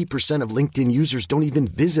 70% of LinkedIn users don't even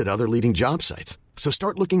visit other leading job sites. So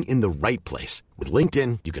start looking in the right place. With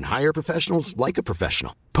LinkedIn, you can hire professionals like a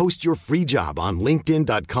professional. Post your free job on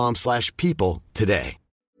linkedin.com/people today.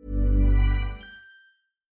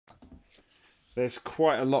 There's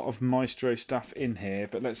quite a lot of Maestro stuff in here,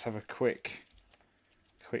 but let's have a quick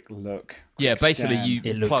look. Yeah, basically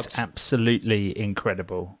It looks absolutely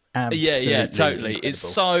incredible. Absolutely yeah, totally. incredible. It's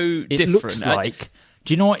so different. It looks like...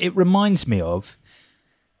 Do you know what it reminds me of?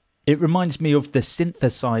 It reminds me of the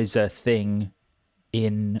synthesizer thing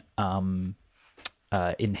in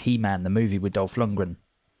He-Man, the movie with Dolph Lundgren.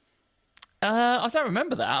 I don't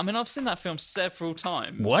remember that. I mean, I've seen that film several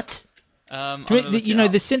times. What? You know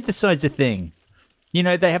the synthesizer thing. You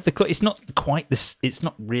know they have the. It's not quite this. It's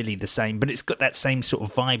not really the same, but it's got that same sort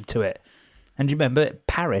of vibe to it. And do you remember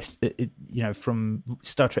Paris? From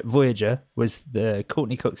Star Trek Voyager was the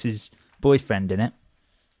Courtney Cox's boyfriend in it.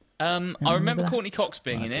 I remember Courtney Cox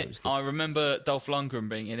being in it. I remember Dolph Lundgren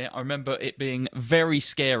being in it. I remember it being very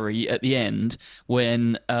scary at the end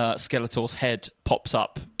when Skeletor's head pops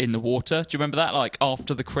up in the water. Do you remember that? Like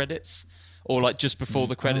after the credits, or like just before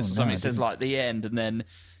the credits or something. It says like the end, and then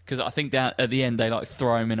because I think that at the end they like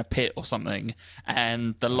throw him in a pit or something,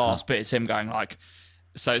 and the last bit is him going like.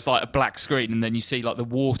 So it's like a black screen, and then you see like the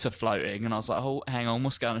water floating, and I was like, "Oh, hang on,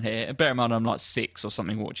 what's going on here?" And bear in mind, I'm like 6 or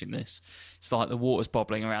something watching this. It's like the water's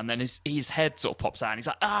bobbling around. Then his head sort of pops out, and he's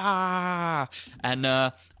like, "Ah!" And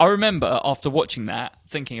I remember after watching that,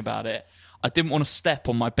 thinking about it, I didn't want to step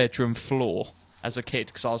on my bedroom floor as a kid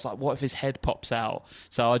because I was like, "What if his head pops out?"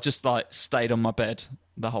 So I just like stayed on my bed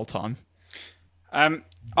the whole time.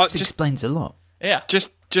 This explains a lot. Yeah,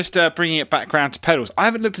 Just bringing it back round to pedals. I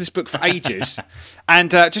haven't looked at this book for ages, and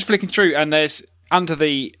just flicking through, and there's under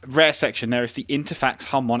the rare section there is the Interfax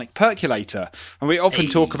harmonic percolator, and we often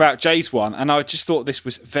talk about Jay's one, and I just thought this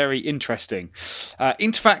was very interesting.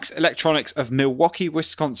 Interfax Electronics of Milwaukee,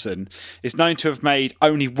 Wisconsin, is known to have made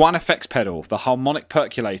only one effects pedal, the harmonic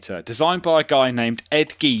percolator, designed by a guy named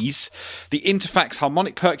Ed Gies. The Interfax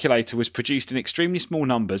harmonic percolator was produced in extremely small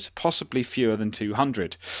numbers, possibly fewer than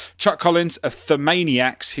 200. Chuck Collins of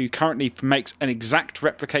Thermaniacs, who currently makes an exact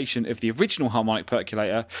replication of the original harmonic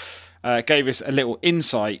percolator, gave us a little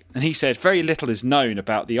insight, and he said very little is known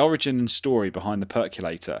about the origin and story behind the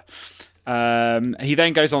percolator. He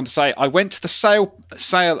then goes on to say, I went to the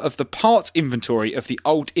sale of the parts inventory of the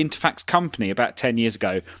old Interfax company about 10 years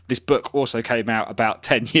ago. This book also came out about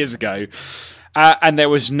 10 years ago. And there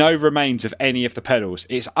was no remains of any of the pedals.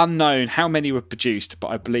 It's unknown how many were produced, but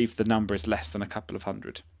I believe the number is less than a couple of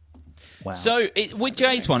hundred. Wow. So with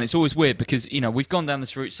Jay's one, it's always weird because, we've gone down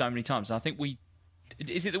this route so many times. I think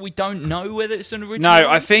is it that we don't know whether it's an original? No,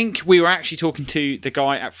 I think we were actually talking to the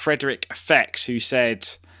guy at Frederick Effects who said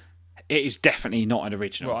it is definitely not an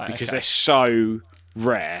original because okay. they're so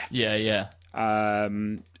rare. Yeah.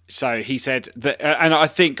 So he said that, and I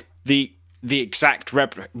think the exact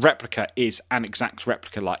replica is an exact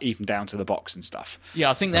replica, like even down to the box and stuff. Yeah,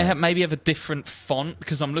 I think they maybe have a different font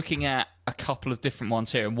because I'm looking at a couple of different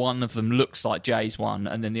ones here, and one of them looks like Jay's one,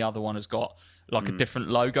 and then the other one has got like a different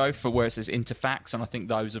logo for where it says Interfax, and I think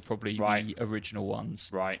those are probably the original ones.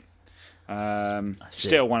 Right.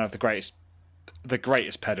 Still one of the greatest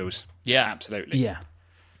pedals. Yeah, absolutely.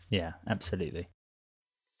 Yeah, absolutely.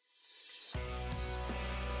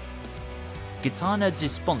 Guitar Nerds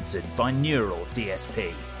is sponsored by Neural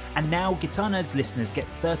DSP. And now Guitar Nerds listeners get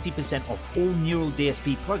 30% off all Neural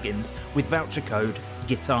DSP plugins with voucher code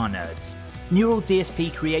GuitarNerds. Neural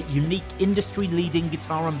DSP create unique industry-leading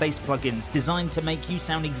guitar and bass plugins designed to make you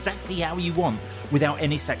sound exactly how you want without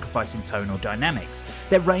any sacrifice in tone or dynamics.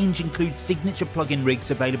 Their range includes signature plugin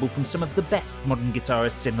rigs available from some of the best modern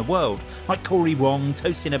guitarists in the world, like Corey Wong,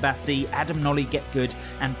 Tosin Abasi, Adam Nolly Getgood,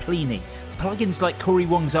 and Plini. Plugins like Corey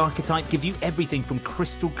Wong's Archetype give you everything from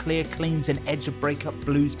crystal clear cleans and edge of breakup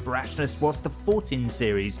blues brashness, whilst the 14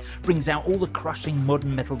 series brings out all the crushing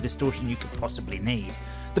modern metal distortion you could possibly need.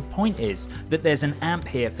 The point is that there's an amp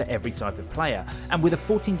here for every type of player, and with a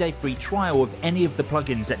 14-day free trial of any of the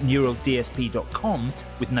plugins at neuraldsp.com,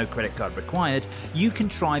 with no credit card required, you can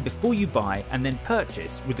try before you buy and then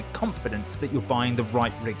purchase with the confidence that you're buying the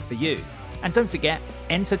right rig for you. And don't forget,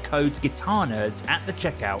 enter code GuitarNerds at the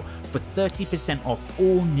checkout for 30% off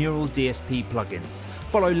all Neural DSP plugins.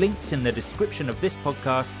 Follow links in the description of this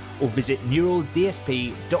podcast or visit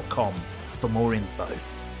neuraldsp.com for more info.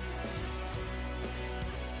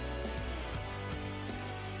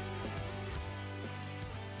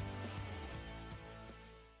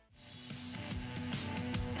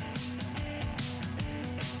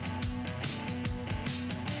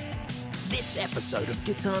 This episode of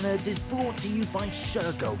Guitar Nerds is brought to you by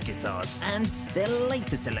Shergold Guitars and their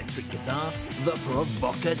latest electric guitar, the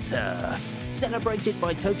Provocateur. Celebrated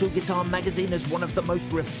by Total Guitar Magazine as one of the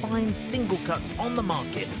most refined single cuts on the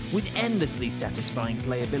market, with endlessly satisfying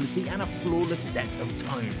playability and a flawless set of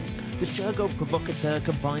tones, the Shergold Provocateur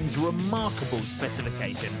combines remarkable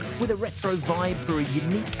specification with a retro vibe for a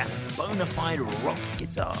unique and bona fide rock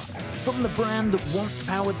guitar. From the brand that once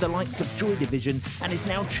powered the likes of Joy Division and is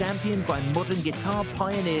now championed by modern guitar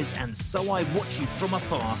pioneers and So I Watch You From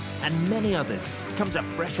Afar and many others, comes a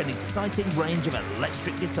fresh and exciting range of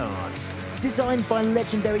electric guitars. Designed by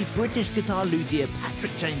legendary British guitar luthier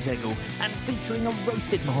Patrick James Eggle and featuring a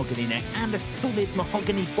roasted mahogany neck and a solid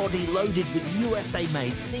mahogany body loaded with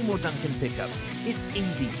USA-made Seymour Duncan pickups, it's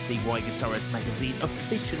easy to see why Guitarist Magazine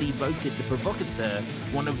officially voted the Provocateur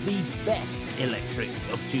one of the best electrics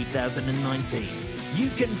of 2019. You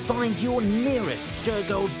can find your nearest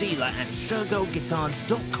Shergold dealer at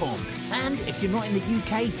shergoldguitars.com. And if you're not in the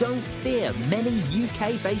UK, don't fear. Many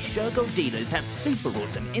UK-based Shergold dealers have super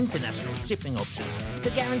awesome international shipping options to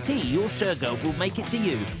guarantee your Shergold will make it to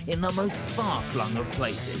you in the most far-flung of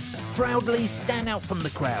places. Proudly stand out from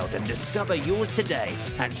the crowd and discover yours today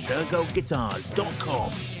at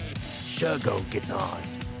shergoldguitars.com. Shergold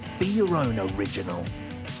Guitars. Be your own original.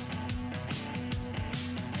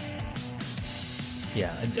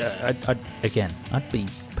 Yeah, I'd be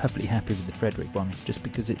perfectly happy with the Frederick one just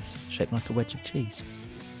because it's shaped like a wedge of cheese.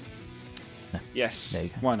 No, yes,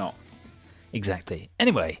 why not? Exactly.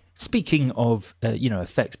 Anyway, speaking of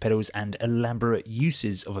effects pedals and elaborate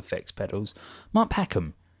uses of effects pedals, Mark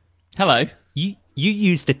Packham. Hello. You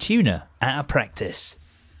used a tuner at a practice.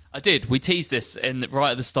 I did. We teased this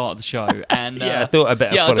right at the start of the show, and I thought I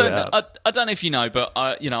better follow it up. I don't know if you know, but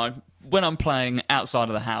when I'm playing outside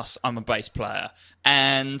of the house, I'm a bass player,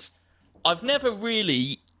 and I've never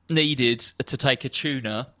really needed to take a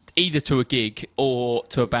tuner either to a gig or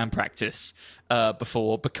to a band practice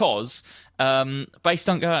before because bass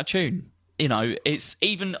don't go out of tune. It's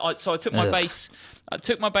even. So I took my bass. I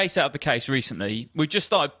took my bass out of the case recently. We've just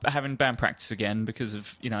started having band practice again because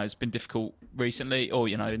of it's been difficult recently, or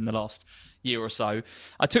in the last year or so.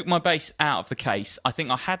 I took my bass out of the case. I think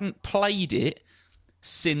I hadn't played it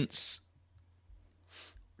since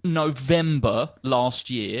November last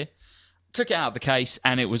year. Took it out of the case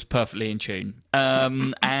and it was perfectly in tune.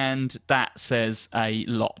 And that says a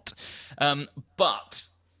lot. But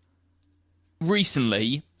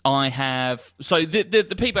recently I have... So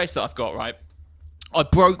the P-Bass that I've got, right, I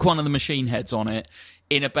broke one of the machine heads on it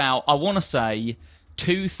in about, I want to say,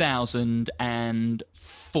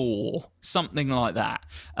 2004, something like that.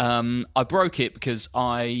 I broke it because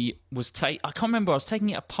I can't remember, I was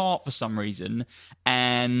taking it apart for some reason,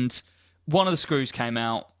 and one of the screws came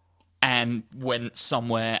out, and went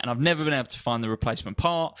somewhere, and I've never been able to find the replacement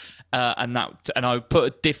part, and I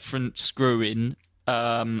put a different screw in,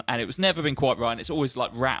 and it was never been quite right, and it's always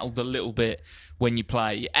like rattled a little bit when you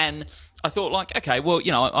play. And I thought, like, okay, well,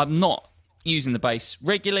 you know, I'm not using the bass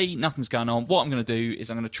regularly, nothing's going on. What I'm going to do is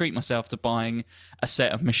I'm going to treat myself to buying a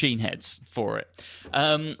set of machine heads for it.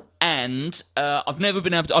 And I've never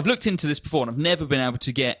been able to, I've looked into this before, and I've never been able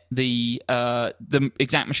to get the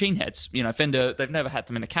exact machine heads. You know, Fender, they've never had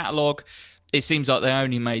them in a catalogue. It seems like they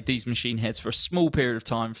only made these machine heads for a small period of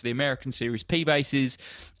time for the American Series P basses,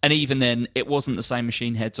 and even then, it wasn't the same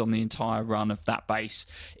machine heads on the entire run of that bass.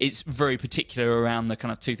 It's very particular around the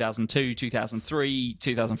kind of 2002, 2003,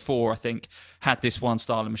 2004, I think, had this one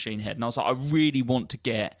style of machine head. And I was like, I really want to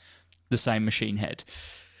get the same machine head.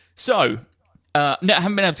 So, I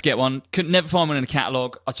haven't been able to get one. Could never find one in a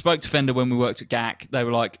catalogue. I spoke to Fender when we worked at GAC. They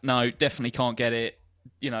were like, no, definitely can't get it.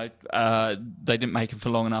 You know, they didn't make them for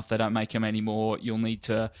long enough. They don't make them anymore. You'll need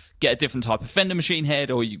to get a different type of Fender machine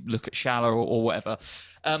head, or you look at Schaller or whatever.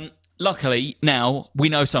 Luckily, now we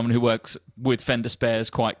know someone who works with Fender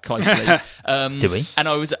spares quite closely. Do we? And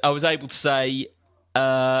I was able to say,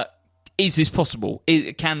 is this possible?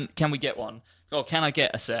 Can we get one? Or can I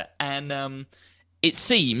get a set? And it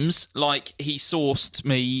seems like he sourced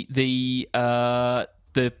me the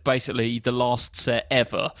basically the last set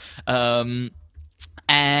ever.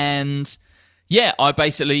 And yeah, I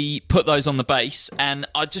basically put those on the bass, and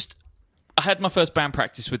I had my first band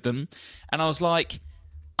practice with them, and I was like,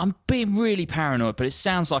 I'm being really paranoid, but it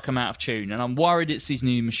sounds like I'm out of tune, and I'm worried it's these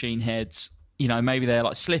new machine heads. You know, maybe they're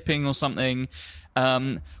like slipping or something.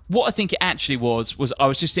 What I think it actually was I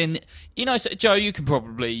was just in, you know, so Joe, you can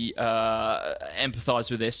probably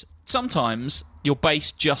empathise with this. Sometimes your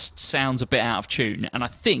bass just sounds a bit out of tune, and I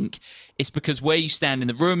think it's because where you stand in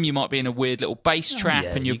the room, you might be in a weird little bass trap,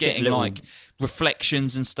 and you're getting like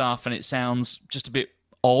reflections and stuff, and it sounds just a bit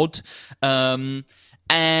odd.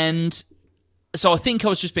 And so I think I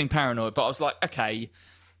was just being paranoid, but I was like, okay,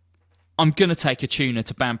 I'm going to take a tuner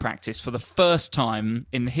to band practice for the first time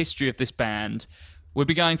in the history of this band. We'll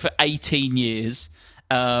be going for 18 years.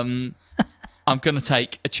 I'm going to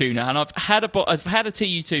take a tuner, and I've had a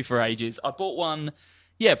TU2 for ages. I bought one,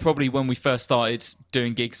 probably when we first started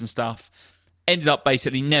doing gigs and stuff. Ended up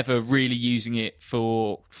basically never really using it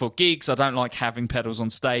for gigs. I don't like having pedals on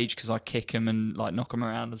stage because I kick them and like knock them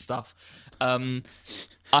around and stuff. I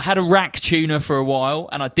had a rack tuner for a while,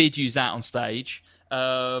 and I did use that on stage,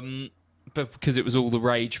 but because it was all the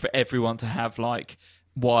rage for everyone to have like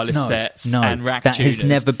wireless sets and rack tuners. Has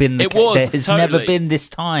never been the There has never been this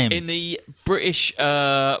time. In the British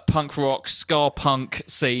punk rock, ska punk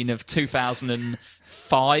scene of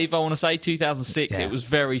 2005, I want to say, 2006, it was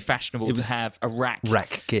very fashionable to have a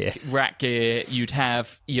rack gear. You'd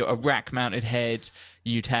have a rack-mounted head,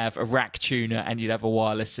 you'd have a rack tuner, and you'd have a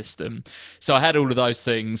wireless system. So I had all of those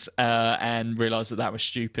things and realised that was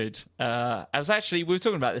stupid. We were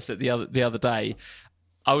talking about this the other day.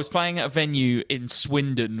 I was playing at a venue in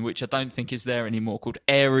Swindon, which I don't think is there anymore, called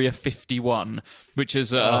Area 51, which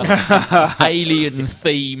is alien-themed.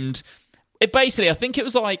 I think it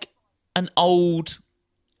was like an old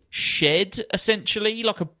shed, essentially,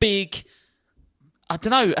 like a big... I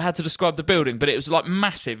don't know how to describe the building, but it was like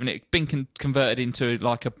massive, and it had been converted into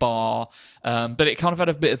like a bar, but it kind of had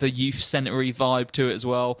a bit of a youth centre-y vibe to it as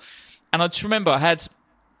well. And I just remember I had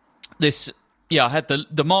this... I had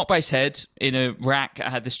the Mark bass head in a rack, I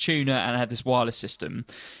had this tuner, and I had this wireless system.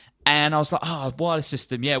 And I was like, wireless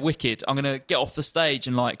system, yeah, wicked. I'm going to get off the stage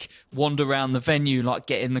and like wander around the venue, like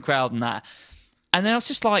get in the crowd and that. And then I was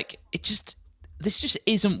just like, this just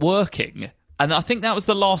isn't working. And I think that was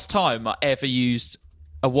the last time I ever used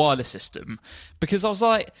a wireless system, because I was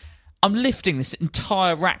like, I'm lifting this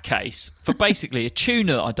entire rack case for basically a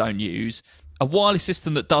tuner that I don't use, a wireless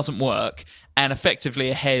system that doesn't work, and effectively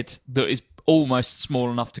a head that is almost small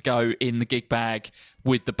enough to go in the gig bag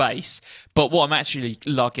with the bass. But what I'm actually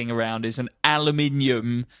lugging around is an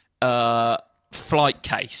aluminium flight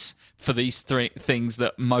case for these three things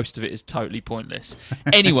that most of it is totally pointless.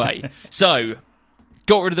 Anyway, so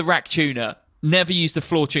got rid of the rack tuner. Never used the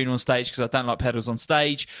floor tuner on stage because I don't like pedals on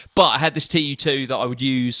stage. But I had this TU2 that I would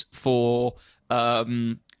use for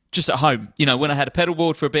just at home. You know, when I had a pedal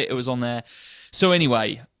board for a bit, it was on there. So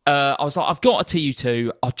anyway... I was like, I've got a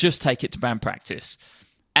TU2, I'll just take it to band practice.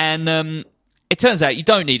 And it turns out you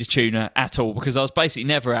don't need a tuner at all, because I was basically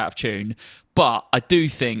never out of tune. But I do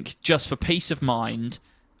think, just for peace of mind,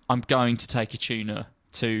 I'm going to take a tuner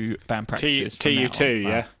to band practices. TU2,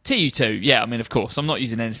 yeah? TU2, yeah, I mean, of course. I'm not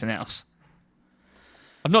using anything else.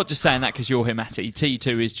 I'm not just saying that because you're here, Matty.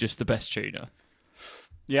 TU2 is just the best tuner.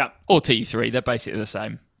 Yeah. Or TU3, they're basically the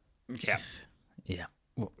same. Yeah. Yeah.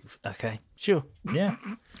 Well, okay. Sure. Yeah.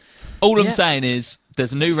 All I'm saying is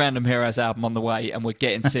there's a new Random Heroes album on the way, and we're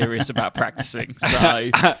getting serious about practicing. So,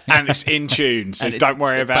 and it's in tune, so don't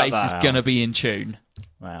worry about that. The bass is going to be in tune.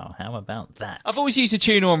 Wow, how about that? I've always used a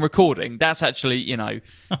tuner on recording. That's actually,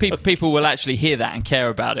 people will actually hear that and care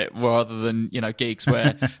about it, rather than, gigs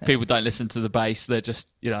where people don't listen to the bass. They're just,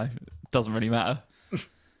 it doesn't really matter.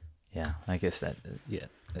 Yeah, I guess that, yeah.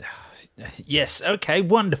 Yes, okay,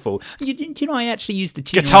 wonderful. You know, I actually used the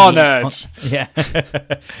tuner Guitar nerds.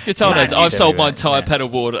 Guitar nerds. I've sold my entire pedal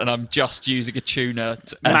board and I'm just using a tuner.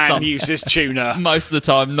 Man uses tuner. Most of the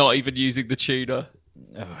time, not even using the tuner.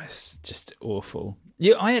 Oh, it's just awful.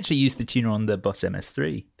 Yeah, I actually use the tuner on the Boss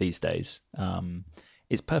MS3 these days.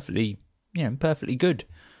 It's perfectly good.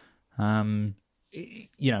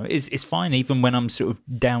 It's fine even when I'm sort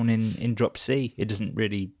of down in drop C. It doesn't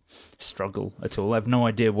really struggle at all. I have no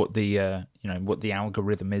idea what the what the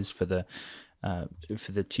algorithm is for the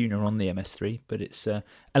tuner on the MS3, but it's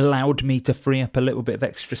allowed me to free up a little bit of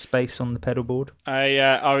extra space on the pedal board.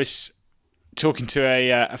 I was talking to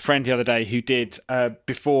a friend the other day who did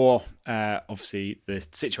before obviously the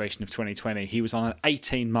situation of 2020. He was on an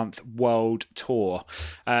 18-month world tour,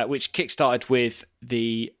 which kickstarted with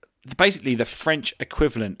basically the French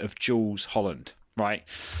equivalent of Jules Holland, right?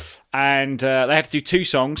 And they had to do 2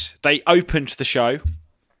 songs. They opened the show,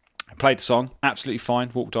 played the song, absolutely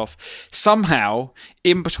fine, walked off. Somehow,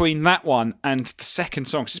 in between that one and the second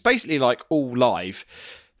song, so it's basically like all live,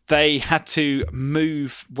 they had to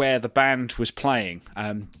move where the band was playing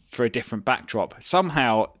for a different backdrop.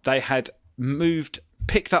 Somehow, they had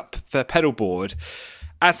picked up the pedal board.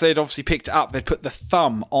 As they'd obviously picked it up, they'd put the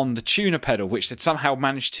thumb on the tuner pedal, which they'd somehow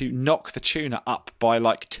managed to knock the tuner up by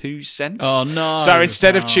like 2 cents. Oh, no. So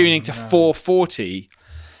instead of tuning to 440,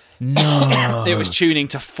 it was tuning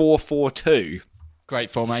to 442.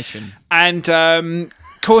 Great formation. And,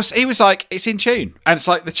 of course, he was like, it's in tune. And it's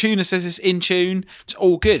like, the tuner says it's in tune. It's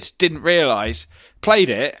all good. Didn't realise.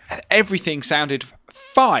 Played it. And everything sounded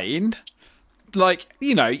fine. Like,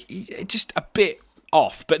 just a bit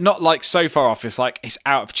off, but not like so far off it's like it's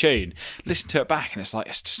out of tune. Listen to it back and it's like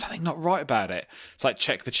it's something not right about it. It's like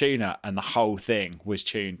check the tuner and the whole thing was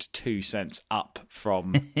tuned 2 cents up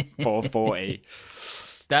from 440.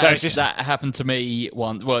 That happened to me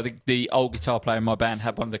once. Well, the old guitar player in my band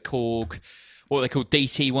had one of the Korg, what they call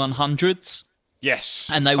DT100s. Yes.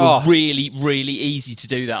 And they were really, really easy to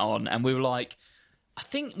do that on. And we were like, I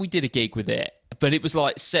think we did a gig with it, but it was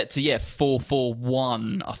like set to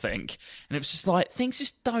 441, I think, and it was just like things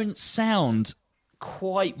just don't sound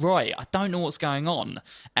quite right. I don't know what's going on,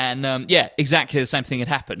 and exactly the same thing had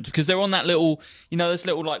happened because they're on that little, those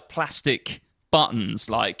little like plastic buttons,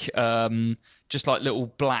 like just like little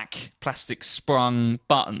black plastic sprung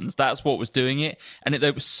buttons. That's what was doing it, and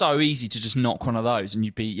it was so easy to just knock one of those, and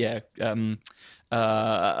you'd be what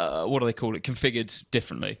do they call it? Configured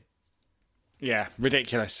differently. Yeah,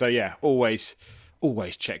 ridiculous. So always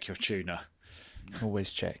check your tuner.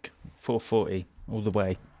 Always check 440 all the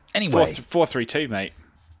way. Anyway, 432, mate.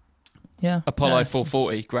 Yeah, Apollo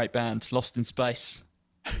 440, great band. Lost in Space.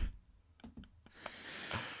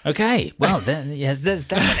 Okay, well then, there's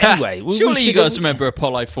that. Anyway, surely you guys remember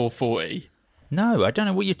Apollo 440? No, I don't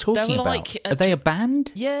know what you're talking about. Are they a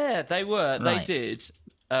band? Yeah, they were. Right. They did.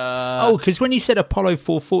 Because when you said Apollo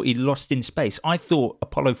 440 Lost in Space, I thought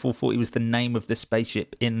Apollo 440 was the name of the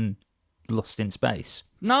spaceship in Lost in Space.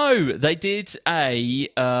 No, they did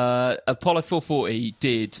Apollo 440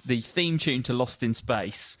 did the theme tune to Lost in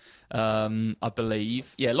Space, I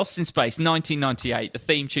believe. Yeah, Lost in Space, 1998, the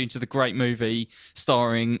theme tune to the great movie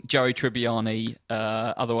starring Joey Tribbiani,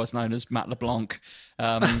 otherwise known as Matt LeBlanc,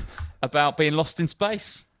 about being lost in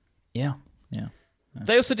space. Yeah.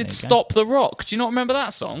 They also did Stop the Rock. Do you not remember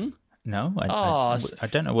that song? No, I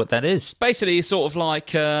don't know what that is. Basically, it's sort of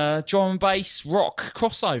like drum and bass rock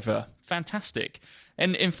crossover. Fantastic.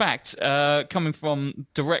 And in fact, coming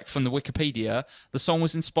direct from the Wikipedia, the song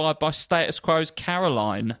was inspired by Status Quo's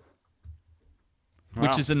Caroline,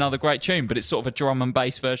 which is another great tune, but it's sort of a drum and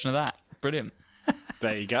bass version of that. Brilliant.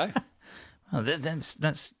 There you go. Well,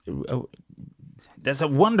 that's a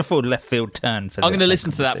wonderful left field turn for. I'm going to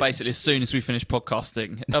listen to that basically as soon as we finish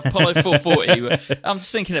podcasting. Apollo 440. I'm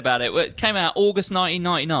just thinking about it. It came out August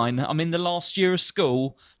 1999. I'm in the last year of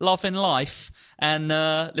school, loving life, and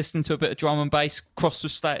listening to a bit of drum and bass crossed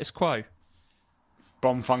with Status Quo.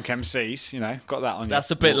 Bomb Funk MCs, got that on.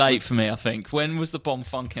 That's a bit late for me, I think. When was the Bomb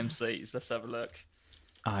Funk MCs? Let's have a look.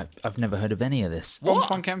 I've never heard of any of this. Bomb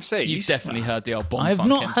Funk MCs? You've definitely heard the old Bomb Funk MCs. I've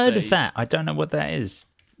not heard of that. I don't know what that is.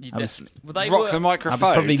 Rock the microphone. I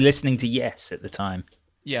was probably listening to Yes at the time.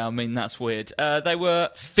 Yeah, I mean, that's weird. They were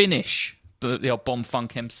Finnish, the old Bomb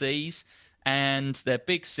Funk MCs, and their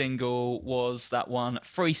big single was that one,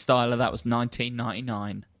 Freestyler, that was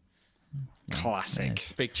 1999.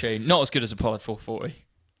 Classic. Big tune. Not as good as Apollo 440.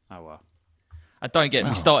 Oh, well. Don't get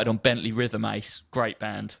me started on Bentley Rhythm Ace. Great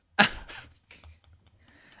band.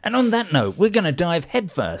 And on that note, we're going to dive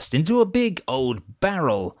headfirst into a big old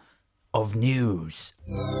barrel of news.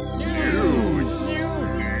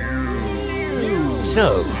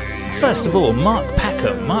 So, first of all, Mark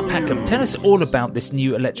Packham. Mark Packham, tell us all about this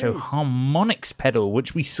new Electro Harmonix pedal,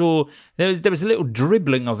 which we saw. There was a little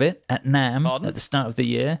dribbling of it at NAMM at the start of the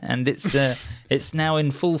year, and it's now in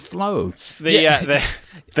full flow.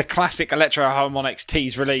 The classic Electro Harmonix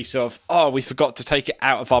tease release of, we forgot to take it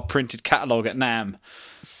out of our printed catalogue at NAMM.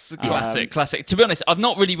 Classic. To be honest, I've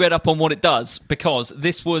not really read up on what it does because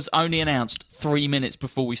this was only announced 3 minutes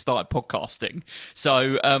before we started podcasting.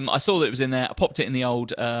 So I saw that it was in there. I popped it in the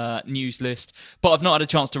old news list, but I've not had a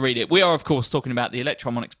chance to read it. We are, of course, talking about the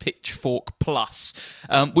Electro Harmonix Pitchfork Plus,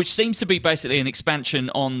 which seems to be basically an expansion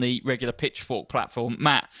on the regular Pitchfork platform.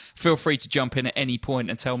 Matt, feel free to jump in at any point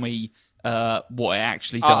and tell me what it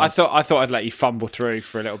actually does. I thought I'd let you fumble through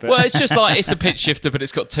for a little bit. Well, it's just like it's a pitch shifter, but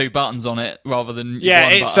it's got 2 buttons on it rather than one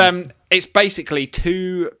button. It's basically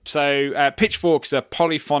 2. So Pitchfork's a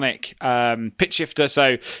polyphonic pitch shifter, so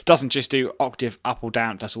it doesn't just do octave up or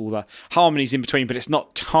down, it does all the harmonies in between, but it's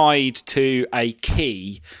not tied to a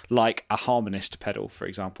key like a harmonist pedal, for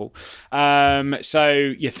example.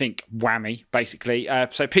 So you think whammy, basically.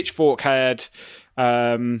 So Pitchfork had.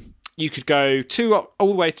 You could go all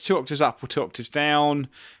the way to 2 octaves up or 2 octaves down,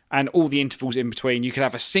 and all the intervals in between. You could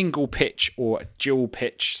have a single pitch or a dual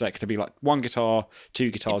pitch, so it could be like 1 guitar, 2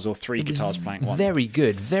 guitars, or 3 guitars playing one. Very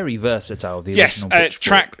good, very versatile. The yes,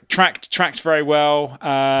 original tracked very well.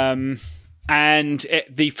 And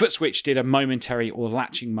the foot switch did a momentary or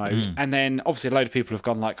latching mode. And then obviously a load of people have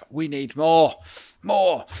gone like, we need more.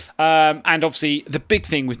 And obviously the big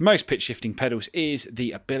thing with most pitch shifting pedals is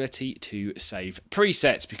the ability to save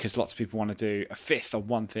presets, because lots of people want to do a fifth on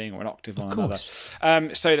one thing or an octave on another.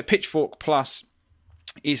 So the Pitchfork Plus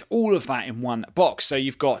is all of that in one box. So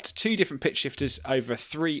you've got 2 different pitch shifters over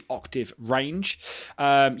 3 octave range.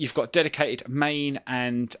 You've got dedicated main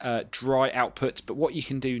and dry outputs, but what you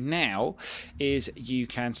can do now is you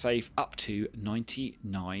can save up to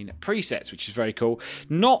 99 presets, which is very cool.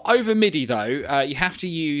 Not over MIDI though. You have to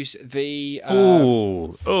use the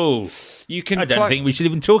you can I don't think we should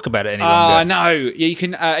even talk about it any longer. No, you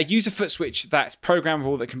can use a foot switch that's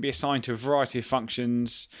programmable that can be assigned to a variety of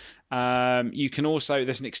functions. You can also,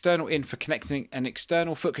 there's an external in for connecting an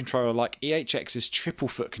external foot controller like EHX's triple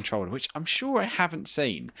foot controller, which I'm sure I haven't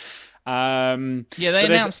seen. They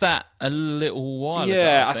announced that a little while ago.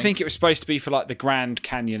 Yeah, I think it was supposed to be for like the Grand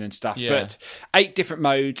Canyon and stuff. Yeah. But 8 different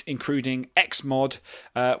modes, including X-Mod,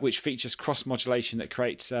 which features cross-modulation that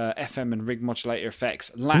creates FM and rig modulator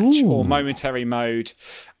effects, latch or momentary mode,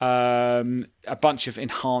 a bunch of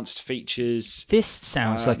enhanced features. This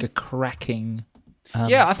sounds like a cracking...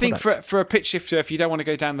 I think for a pitch shifter, if you don't want to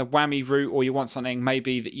go down the whammy route, or you want something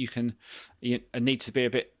maybe that you need to be a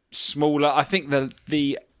bit smaller, I think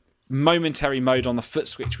the momentary mode on the foot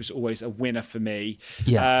switch was always a winner for me.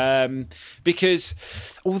 Because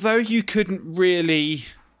although you couldn't really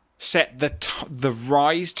set the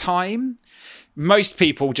rise time, most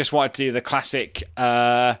people just wanted to do the classic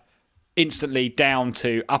instantly down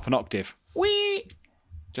to up an octave, whee,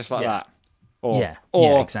 just like that. Or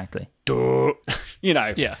exactly. No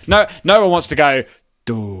one wants to go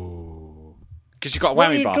do, because you've got a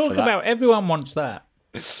whammy bar for that. What are you talking about? Everyone wants that.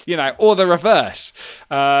 Or the reverse.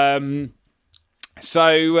 I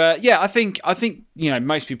think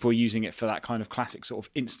most people are using it for that kind of classic sort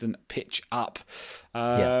of instant pitch up.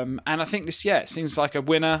 And I think this, it seems like a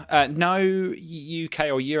winner. No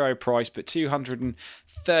UK or Euro price, but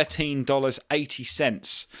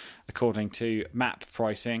 $213.80 according to map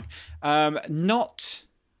pricing. Sorry,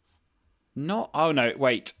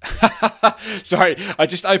 I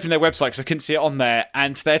just opened their website because I couldn't see it on there,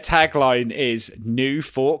 and their tagline is New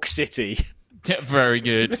Fork City. Very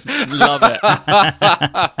good. Love it.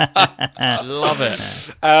 Love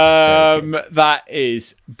it. That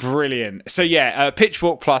is brilliant. So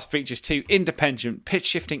Pitchfork Plus features 2 independent pitch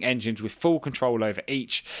shifting engines with full control over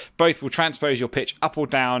each. Both will transpose your pitch up or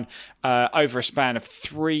down over a span of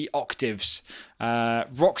 3 octaves.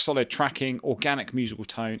 Rock solid tracking, organic musical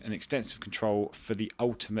tone, and extensive control for the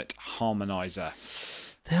ultimate harmonizer.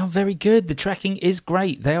 They are very good. The tracking is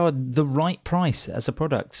great. They are the right price as a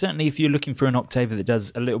product. Certainly, if you're looking for an octaver that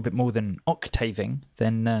does a little bit more than octaving,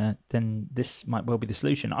 then this might well be the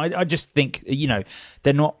solution. I just think,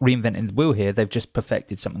 they're not reinventing the wheel here. They've just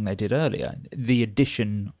perfected something they did earlier. The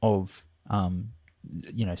addition of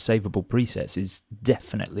savable presets is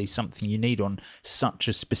definitely something you need on such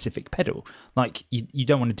a specific pedal. Like you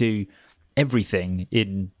don't want to do everything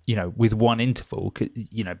in with one interval,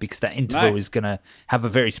 because that interval is going to have a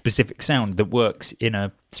very specific sound that works in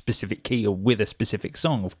a specific key or with a specific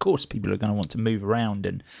song. Of course, people are going to want to move around,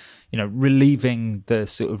 and relieving the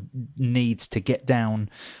sort of needs to get down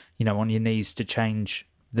on your knees to change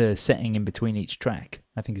the setting in between each track,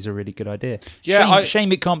 I think is a really good idea. Yeah,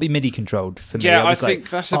 shame it can't be MIDI controlled for me. Yeah, I think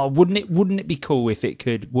that's wouldn't it be cool if it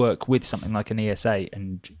could work with something like an ES8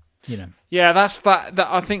 and Yeah, that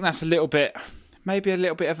I think that's maybe a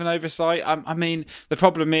little bit of an oversight. I mean, the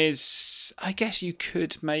problem is, I guess you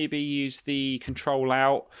could maybe use the control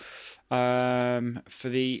out for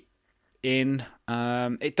the in.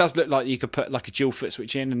 It does look like you could put like a dual foot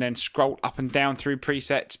switch in and then scroll up and down through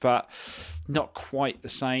presets, but not quite the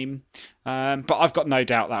same. But I've got no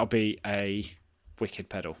doubt that'll be a wicked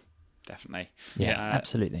pedal. Definitely. Yeah,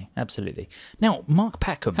 absolutely. Now, Mark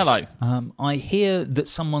Packham. Hello. I hear that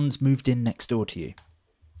someone's moved in next door to you.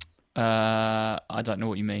 I don't know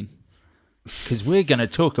what you mean. Because we're going to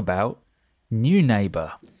talk about New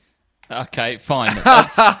Neighbour. Okay, fine.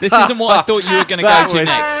 This isn't what I thought you were going to go to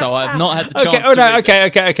next, so I've not had the chance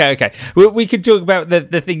to... Okay. We could talk about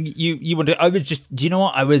the thing you want to... Do you know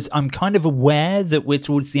what? I'm kind of aware that we're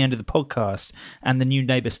towards the end of the podcast, and the New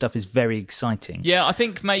Neighbour stuff is very exciting. Yeah, I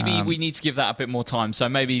think maybe we need to give that a bit more time, so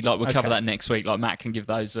maybe we'll cover that next week. Matt can give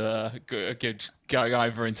those a good going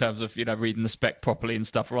over in terms of reading the spec properly and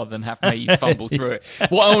stuff, rather than have me fumble through it.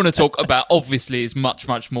 What I want to talk about, obviously, is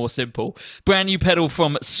much more simple. Brand new pedal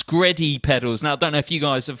from Screddy Pedals. Now, I don't know if you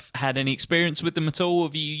guys have had any experience with them at all.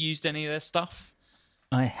 Have you used any of their stuff?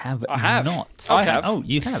 I have not. I have. Oh,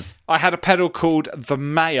 you have? I had a pedal called the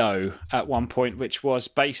Mayo at one point, which was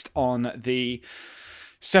based on the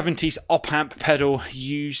 70s op-amp pedal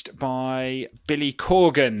used by Billy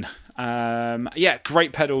Corgan.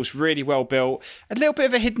 Great pedals, really well built. A little bit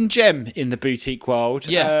of a hidden gem in the boutique world.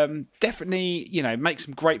 Yeah. Definitely, make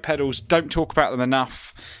some great pedals. Don't talk about them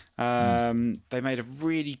enough. They made a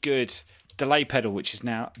really good delay pedal, which is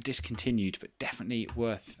now discontinued, but definitely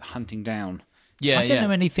worth hunting down. Yeah, I don't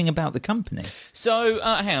know anything about the company. So,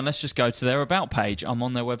 hang on, let's just go to their About page. I'm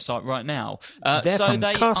on their website right now. They're from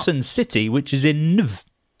Carson City, which is in Neuve.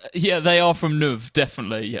 Yeah, they are from Neuve,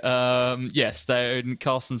 definitely. Yes, they're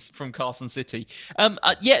from Carson City. To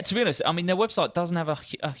be honest, I mean, their website doesn't have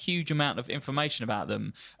a huge amount of information about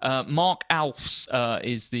them. Mark Alfs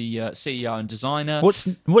is the CEO and designer.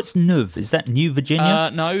 What's Neuve? Is that New Virginia?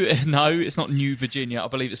 No, it's not New Virginia. I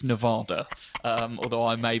believe it's Nevada, although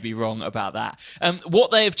I may be wrong about that. What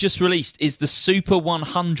they have just released is the Super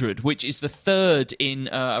 100, which is the third in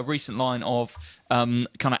a recent line of kind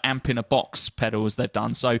of amp in a box pedals they've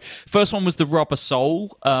done. So first one was the Rubber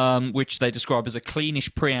Soul, which they describe as a cleanish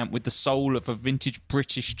preamp with the soul of a vintage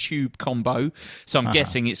British tube combo. So I'm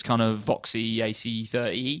guessing it's kind of Voxy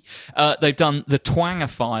AC30. They've done the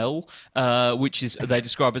Twangophile, which is they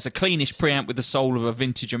describe as a cleanish preamp with the soul of a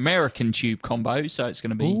vintage American tube combo. So it's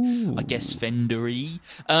going to be, I guess, Fender-y.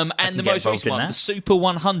 And the most recent one, the Super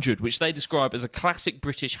 100, which they describe as a classic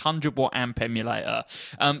British 100-watt amp emulator.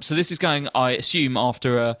 So this is going, I assume,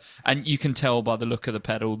 after and you can tell by the look of the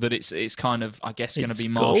pedal that it's kind of, I guess, going to be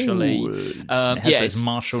Marshall-y. It has those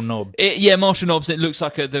Marshall knobs. Marshall knobs. It looks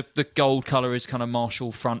like the gold colour is kind of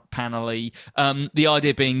Marshall front panel-y. The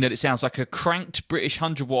idea being that it sounds like a cranked British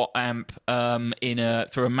 100-watt amp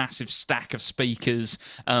through a massive stack of speakers,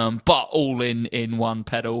 but all in one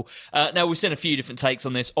pedal. Now, we've seen a few different takes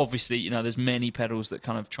on this. Obviously, there's many pedals that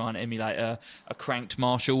kind of try and emulate a cranked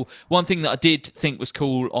Marshall. One thing that I did think was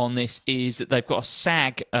cool on this is that they've got a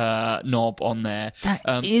sag knob on there. That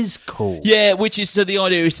is cool. Yeah, which is, so the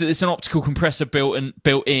idea is that it's an optical compressor built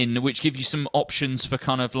in, which gives you some options for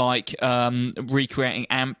kind of like recreating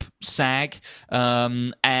amp sag,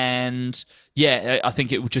 and yeah, I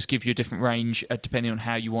think it will just give you a different range depending on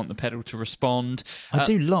how you want the pedal to respond. I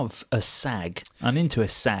do love a sag. I'm into a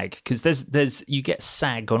sag because there's you get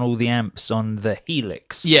sag on all the amps on the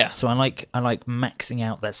Helix. Yeah. So I like maxing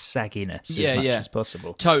out that sagginess as much as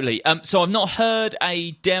possible. Totally. So I've not heard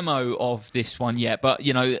a demo of this one yet, but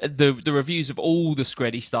the reviews of all the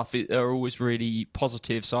Screddy stuff are always really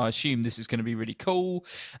positive. So I assume this is going to be really cool.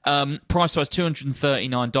 Price wise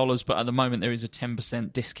 $239, but at the moment there is a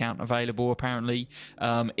 10% discount available. apparently,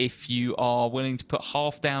 if you are willing to put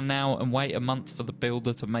half down now and wait a month for the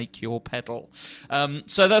builder to make your pedal.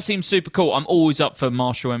 So that seems super cool. I'm always up for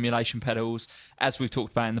Marshall emulation pedals. As we've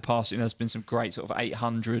talked about in the past, there's been some great sort of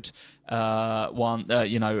 800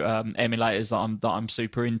 emulators that I'm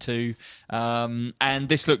super into, and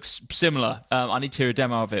this looks similar. I need to hear a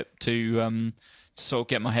demo of it to sort of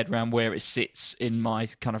get my head around where it sits in my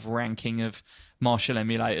kind of ranking of Marshall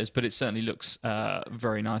emulators, but it certainly looks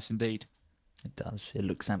very nice indeed. It does. It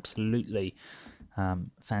looks absolutely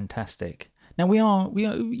fantastic. Now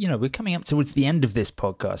we're coming up towards the end of this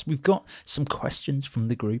podcast. We've got some questions from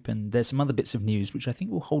the group, and there's some other bits of news which I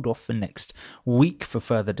think we'll hold off for next week for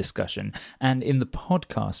further discussion. And in the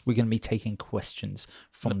podcast, we're going to be taking questions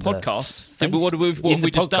from the podcast. What have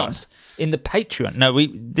we just done? In the Patreon? No,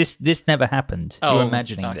 this never happened. You're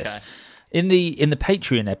imagining this. In the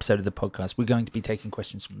Patreon episode of the podcast, we're going to be taking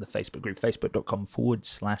questions from the Facebook group,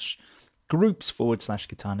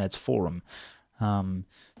 facebook.com/groups/Guitar Nerds Forum.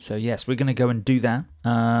 So yes, we're going to go and do that.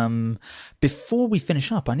 Before we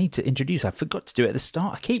finish up, I need to introduce. I forgot to do it at the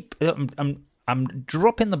start. I'm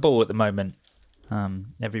dropping the ball at the moment,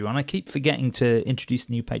 everyone. I keep forgetting to introduce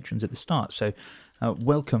new patrons at the start. So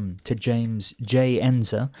welcome to James J.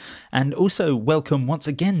 Enzer, and also welcome once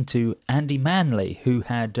again to Andy Manley, who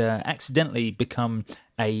had accidentally become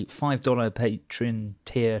a $5 patron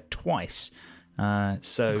tier twice.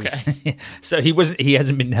 So he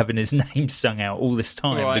hasn't been having his name sung out all this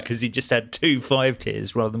time because he just had 2 5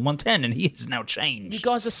 tiers rather than 110, and he has now changed. You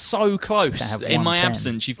guys are so close. In my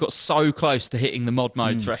absence, you've got so close to hitting the mod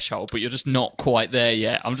mode threshold, but you're just not quite there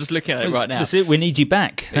yet. I'm just looking at it right now. That's it. We need you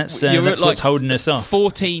back. That's what's holding us off.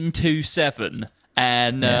 1427,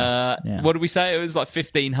 and what did we say? It was like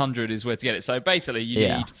 1500 is where to get it. So basically, you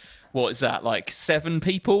need. What is that, like 7 and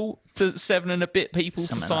a bit people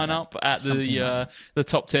to sign up at the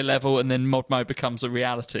top tier level, and then mod mode becomes a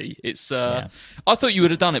reality. It's I thought you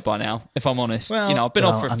would have done it by now, if I'm honest. Well, I've been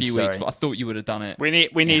off for a few weeks, but I thought you would have done it. We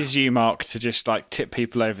needed you, Mark, to just like tip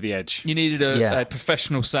people over the edge. You needed a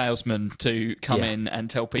professional salesman to come in and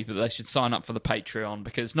tell people that they should sign up for the Patreon,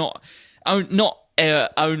 because not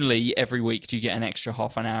only every week do you get an extra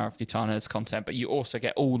half an hour of Guitar Nerds content, but you also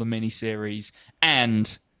get all the mini-series,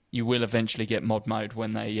 and you will eventually get mod mode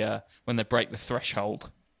when they break the threshold.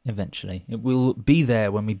 Eventually. It will be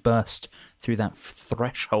there when we burst through that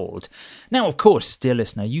threshold. Now, of course, dear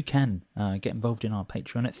listener, you can get involved in our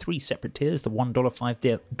Patreon at 3 separate tiers, the $1,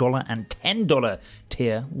 $5, and $10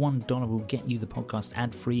 tier. $1 will get you the podcast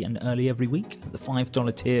ad-free and early every week. At the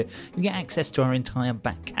 $5 tier, you get access to our entire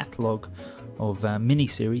back catalogue of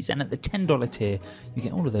mini-series, and at the $10 tier, you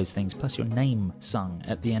get all of those things, plus your name sung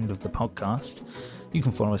at the end of the podcast. You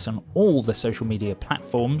can follow us on all the social media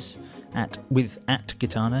platforms at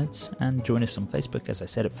Guitar Nerds, and join us on Facebook, as I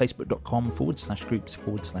said, at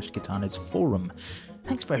facebook.com/groups/Guitar Nerds Forum.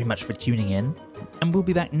 Thanks very much for tuning in, and we'll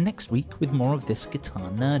be back next week with more of this guitar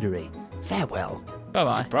nerdery. Farewell.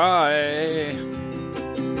 Bye-bye. Bye.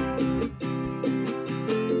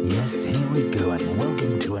 Yes, here we go, and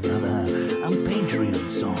welcome to another Patreon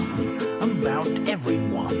song about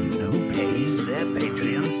everyone who pays their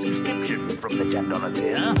Patreon subscription from the $10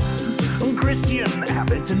 tier. Christian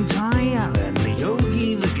Abbott and Ty Allen,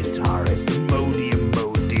 Yogi the guitarist, Modium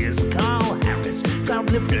Modius, Carl Harris,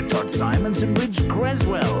 Cloudlifter, Todd Simons, and Rich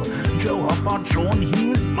Creswell, Joe Hoppard, Sean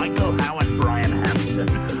Hughes, Michael Howard, Brian Hansen,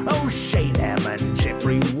 Shane Hammond,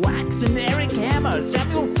 Jeffrey Wax, and Eric Hammer,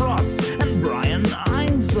 Samuel Frost, and Brian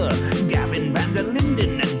Heinzler, Gavin van der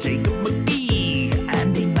Linden, and Jacob McGee,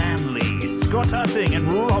 Andy Manley, Scott Hutting, and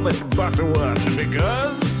Robert Butterworth,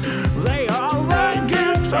 because they are the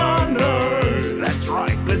Guitar Nerds. That's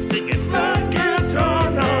right, let's sing it. The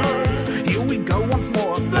Guitar Nerds. Here we go once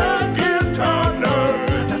more. The Guitar Nerds.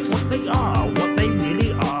 That's what they are, what they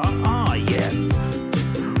really are, yes.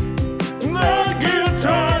 The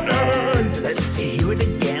Guitar Nerds. Let's hear it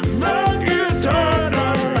again. The Guitar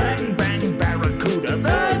Nerds. Bang, bang, Barracuda.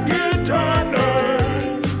 The Guitar Nerds.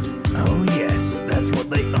 Oh, yes, that's what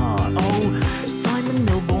they are. Simon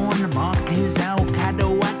Milbourne, Mark Lizal,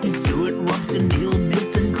 Cadowaki, Stuart Robson, Neil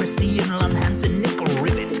Milton, Christian Lund Hansen, Nick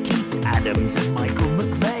Rivet, Keith Adams, and Michael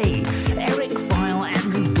McVeigh, Eric File,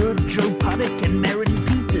 Andrew Good, Joe Puddick, and Merrin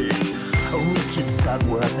Peters, Richard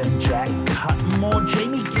Sudworth, and Jack Cutmore,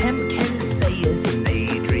 Jamie Kemp, Ken Sayers, and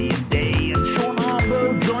Adrian Day, and Sean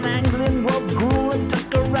Harbour, John Anglin, Rob Gruel, and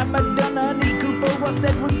Tucker Ramadan, Ernie Cooper, Ross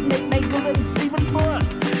Edwards, Nate Nagel, and Stephen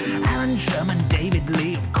Burke, Aaron Sherman, David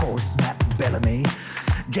Lee, of course, Matt Bellamy,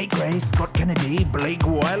 Jake Gray, Scott Kennedy, Blake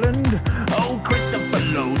Wyland, Christopher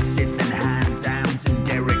Lowe, Sith and Hans Ams, and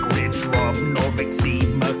Derek Rich, Rob Norvik,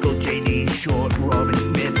 Steve Merkel, JD Short, Robin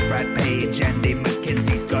Smith, Brad Page,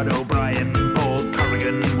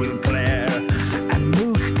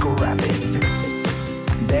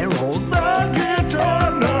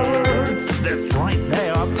 They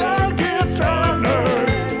are my guitar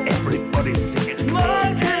nerds. Everybody's singing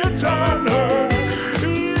my guitar nerds.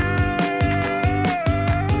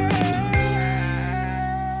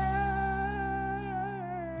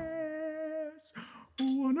 Yes.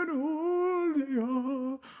 One and all they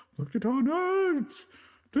are the guitar nerds.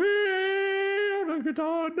 They are the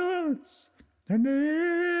guitar nerds. And they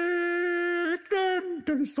listen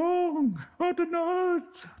to the song of the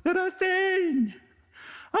notes that I sing.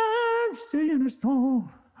 I'm singing a song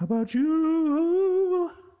about you.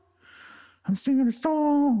 I'm singing a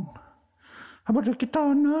song about the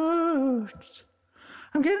guitar nerds.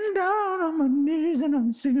 I'm getting down on my knees and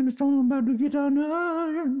I'm singing a song about the guitar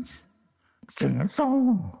nerds. I'm singing a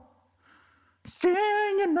song.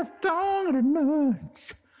 Singing a song of the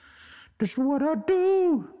nerds. That's what I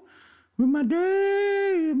do with my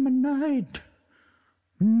day and my night.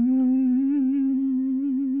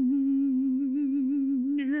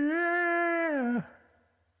 Yeah.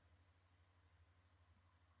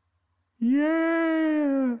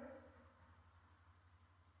 Yeah.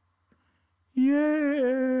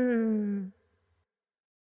 Yeah.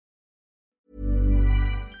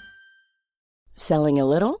 Selling a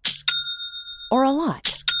little or a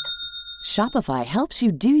lot? Shopify helps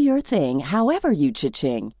you do your thing however you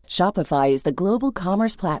cha-ching. Shopify is the global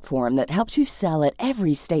commerce platform that helps you sell at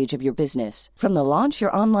every stage of your business. From the launch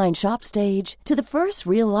your online shop stage to the first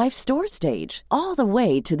real-life store stage, all the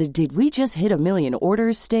way to the did we just hit a million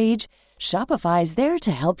orders stage. Shopify is there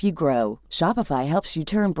to help you grow. Shopify helps you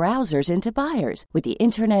turn browsers into buyers with the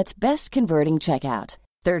internet's best converting checkout.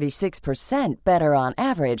 36% better on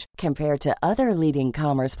average compared to other leading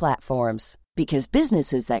commerce platforms. Because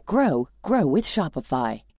businesses that grow, grow with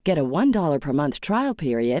Shopify. Get a $1 per month trial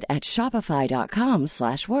period at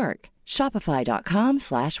shopify.com/work.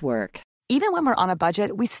 Shopify.com/work. Even when we're on a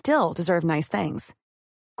budget, we still deserve nice things.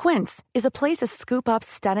 Quince is a place to scoop up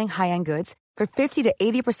stunning high-end goods for 50 to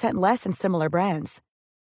 80% less than similar brands.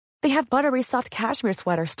 They have buttery soft cashmere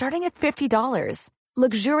sweaters starting at $50,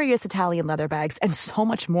 luxurious Italian leather bags, and so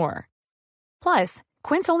much more. Plus,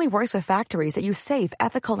 Quince only works with factories that use safe,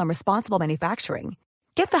 ethical, and responsible manufacturing.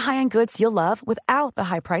 Get the high-end goods you'll love without the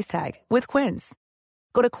high price tag with Quince.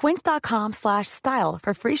 Go to quince.com/style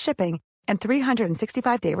for free shipping and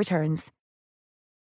 365-day returns.